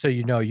 Gerald, just so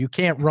you know. You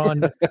can't run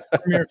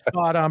from your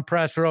spot on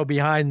press row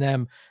behind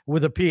them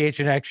with a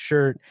PHNX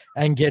shirt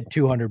and get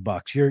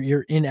 $200.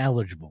 You're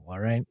ineligible, all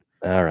right?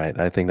 All right.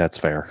 I think that's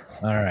fair.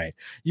 All right.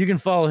 You can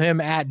follow him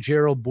at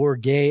Gerald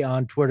Bourguet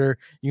on Twitter.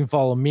 You can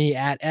follow me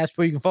at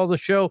Espo. You can follow the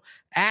show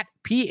at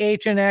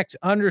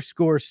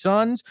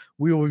PHNX_Suns.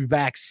 We will be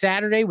back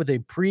Saturday with a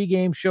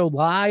pregame show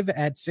live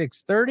at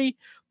 6:30.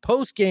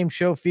 Post-game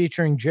show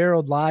featuring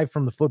Gerald live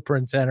from the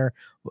Footprint Center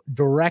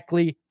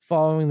directly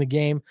following the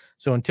game.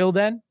 So until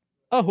then,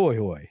 ahoy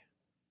hoy.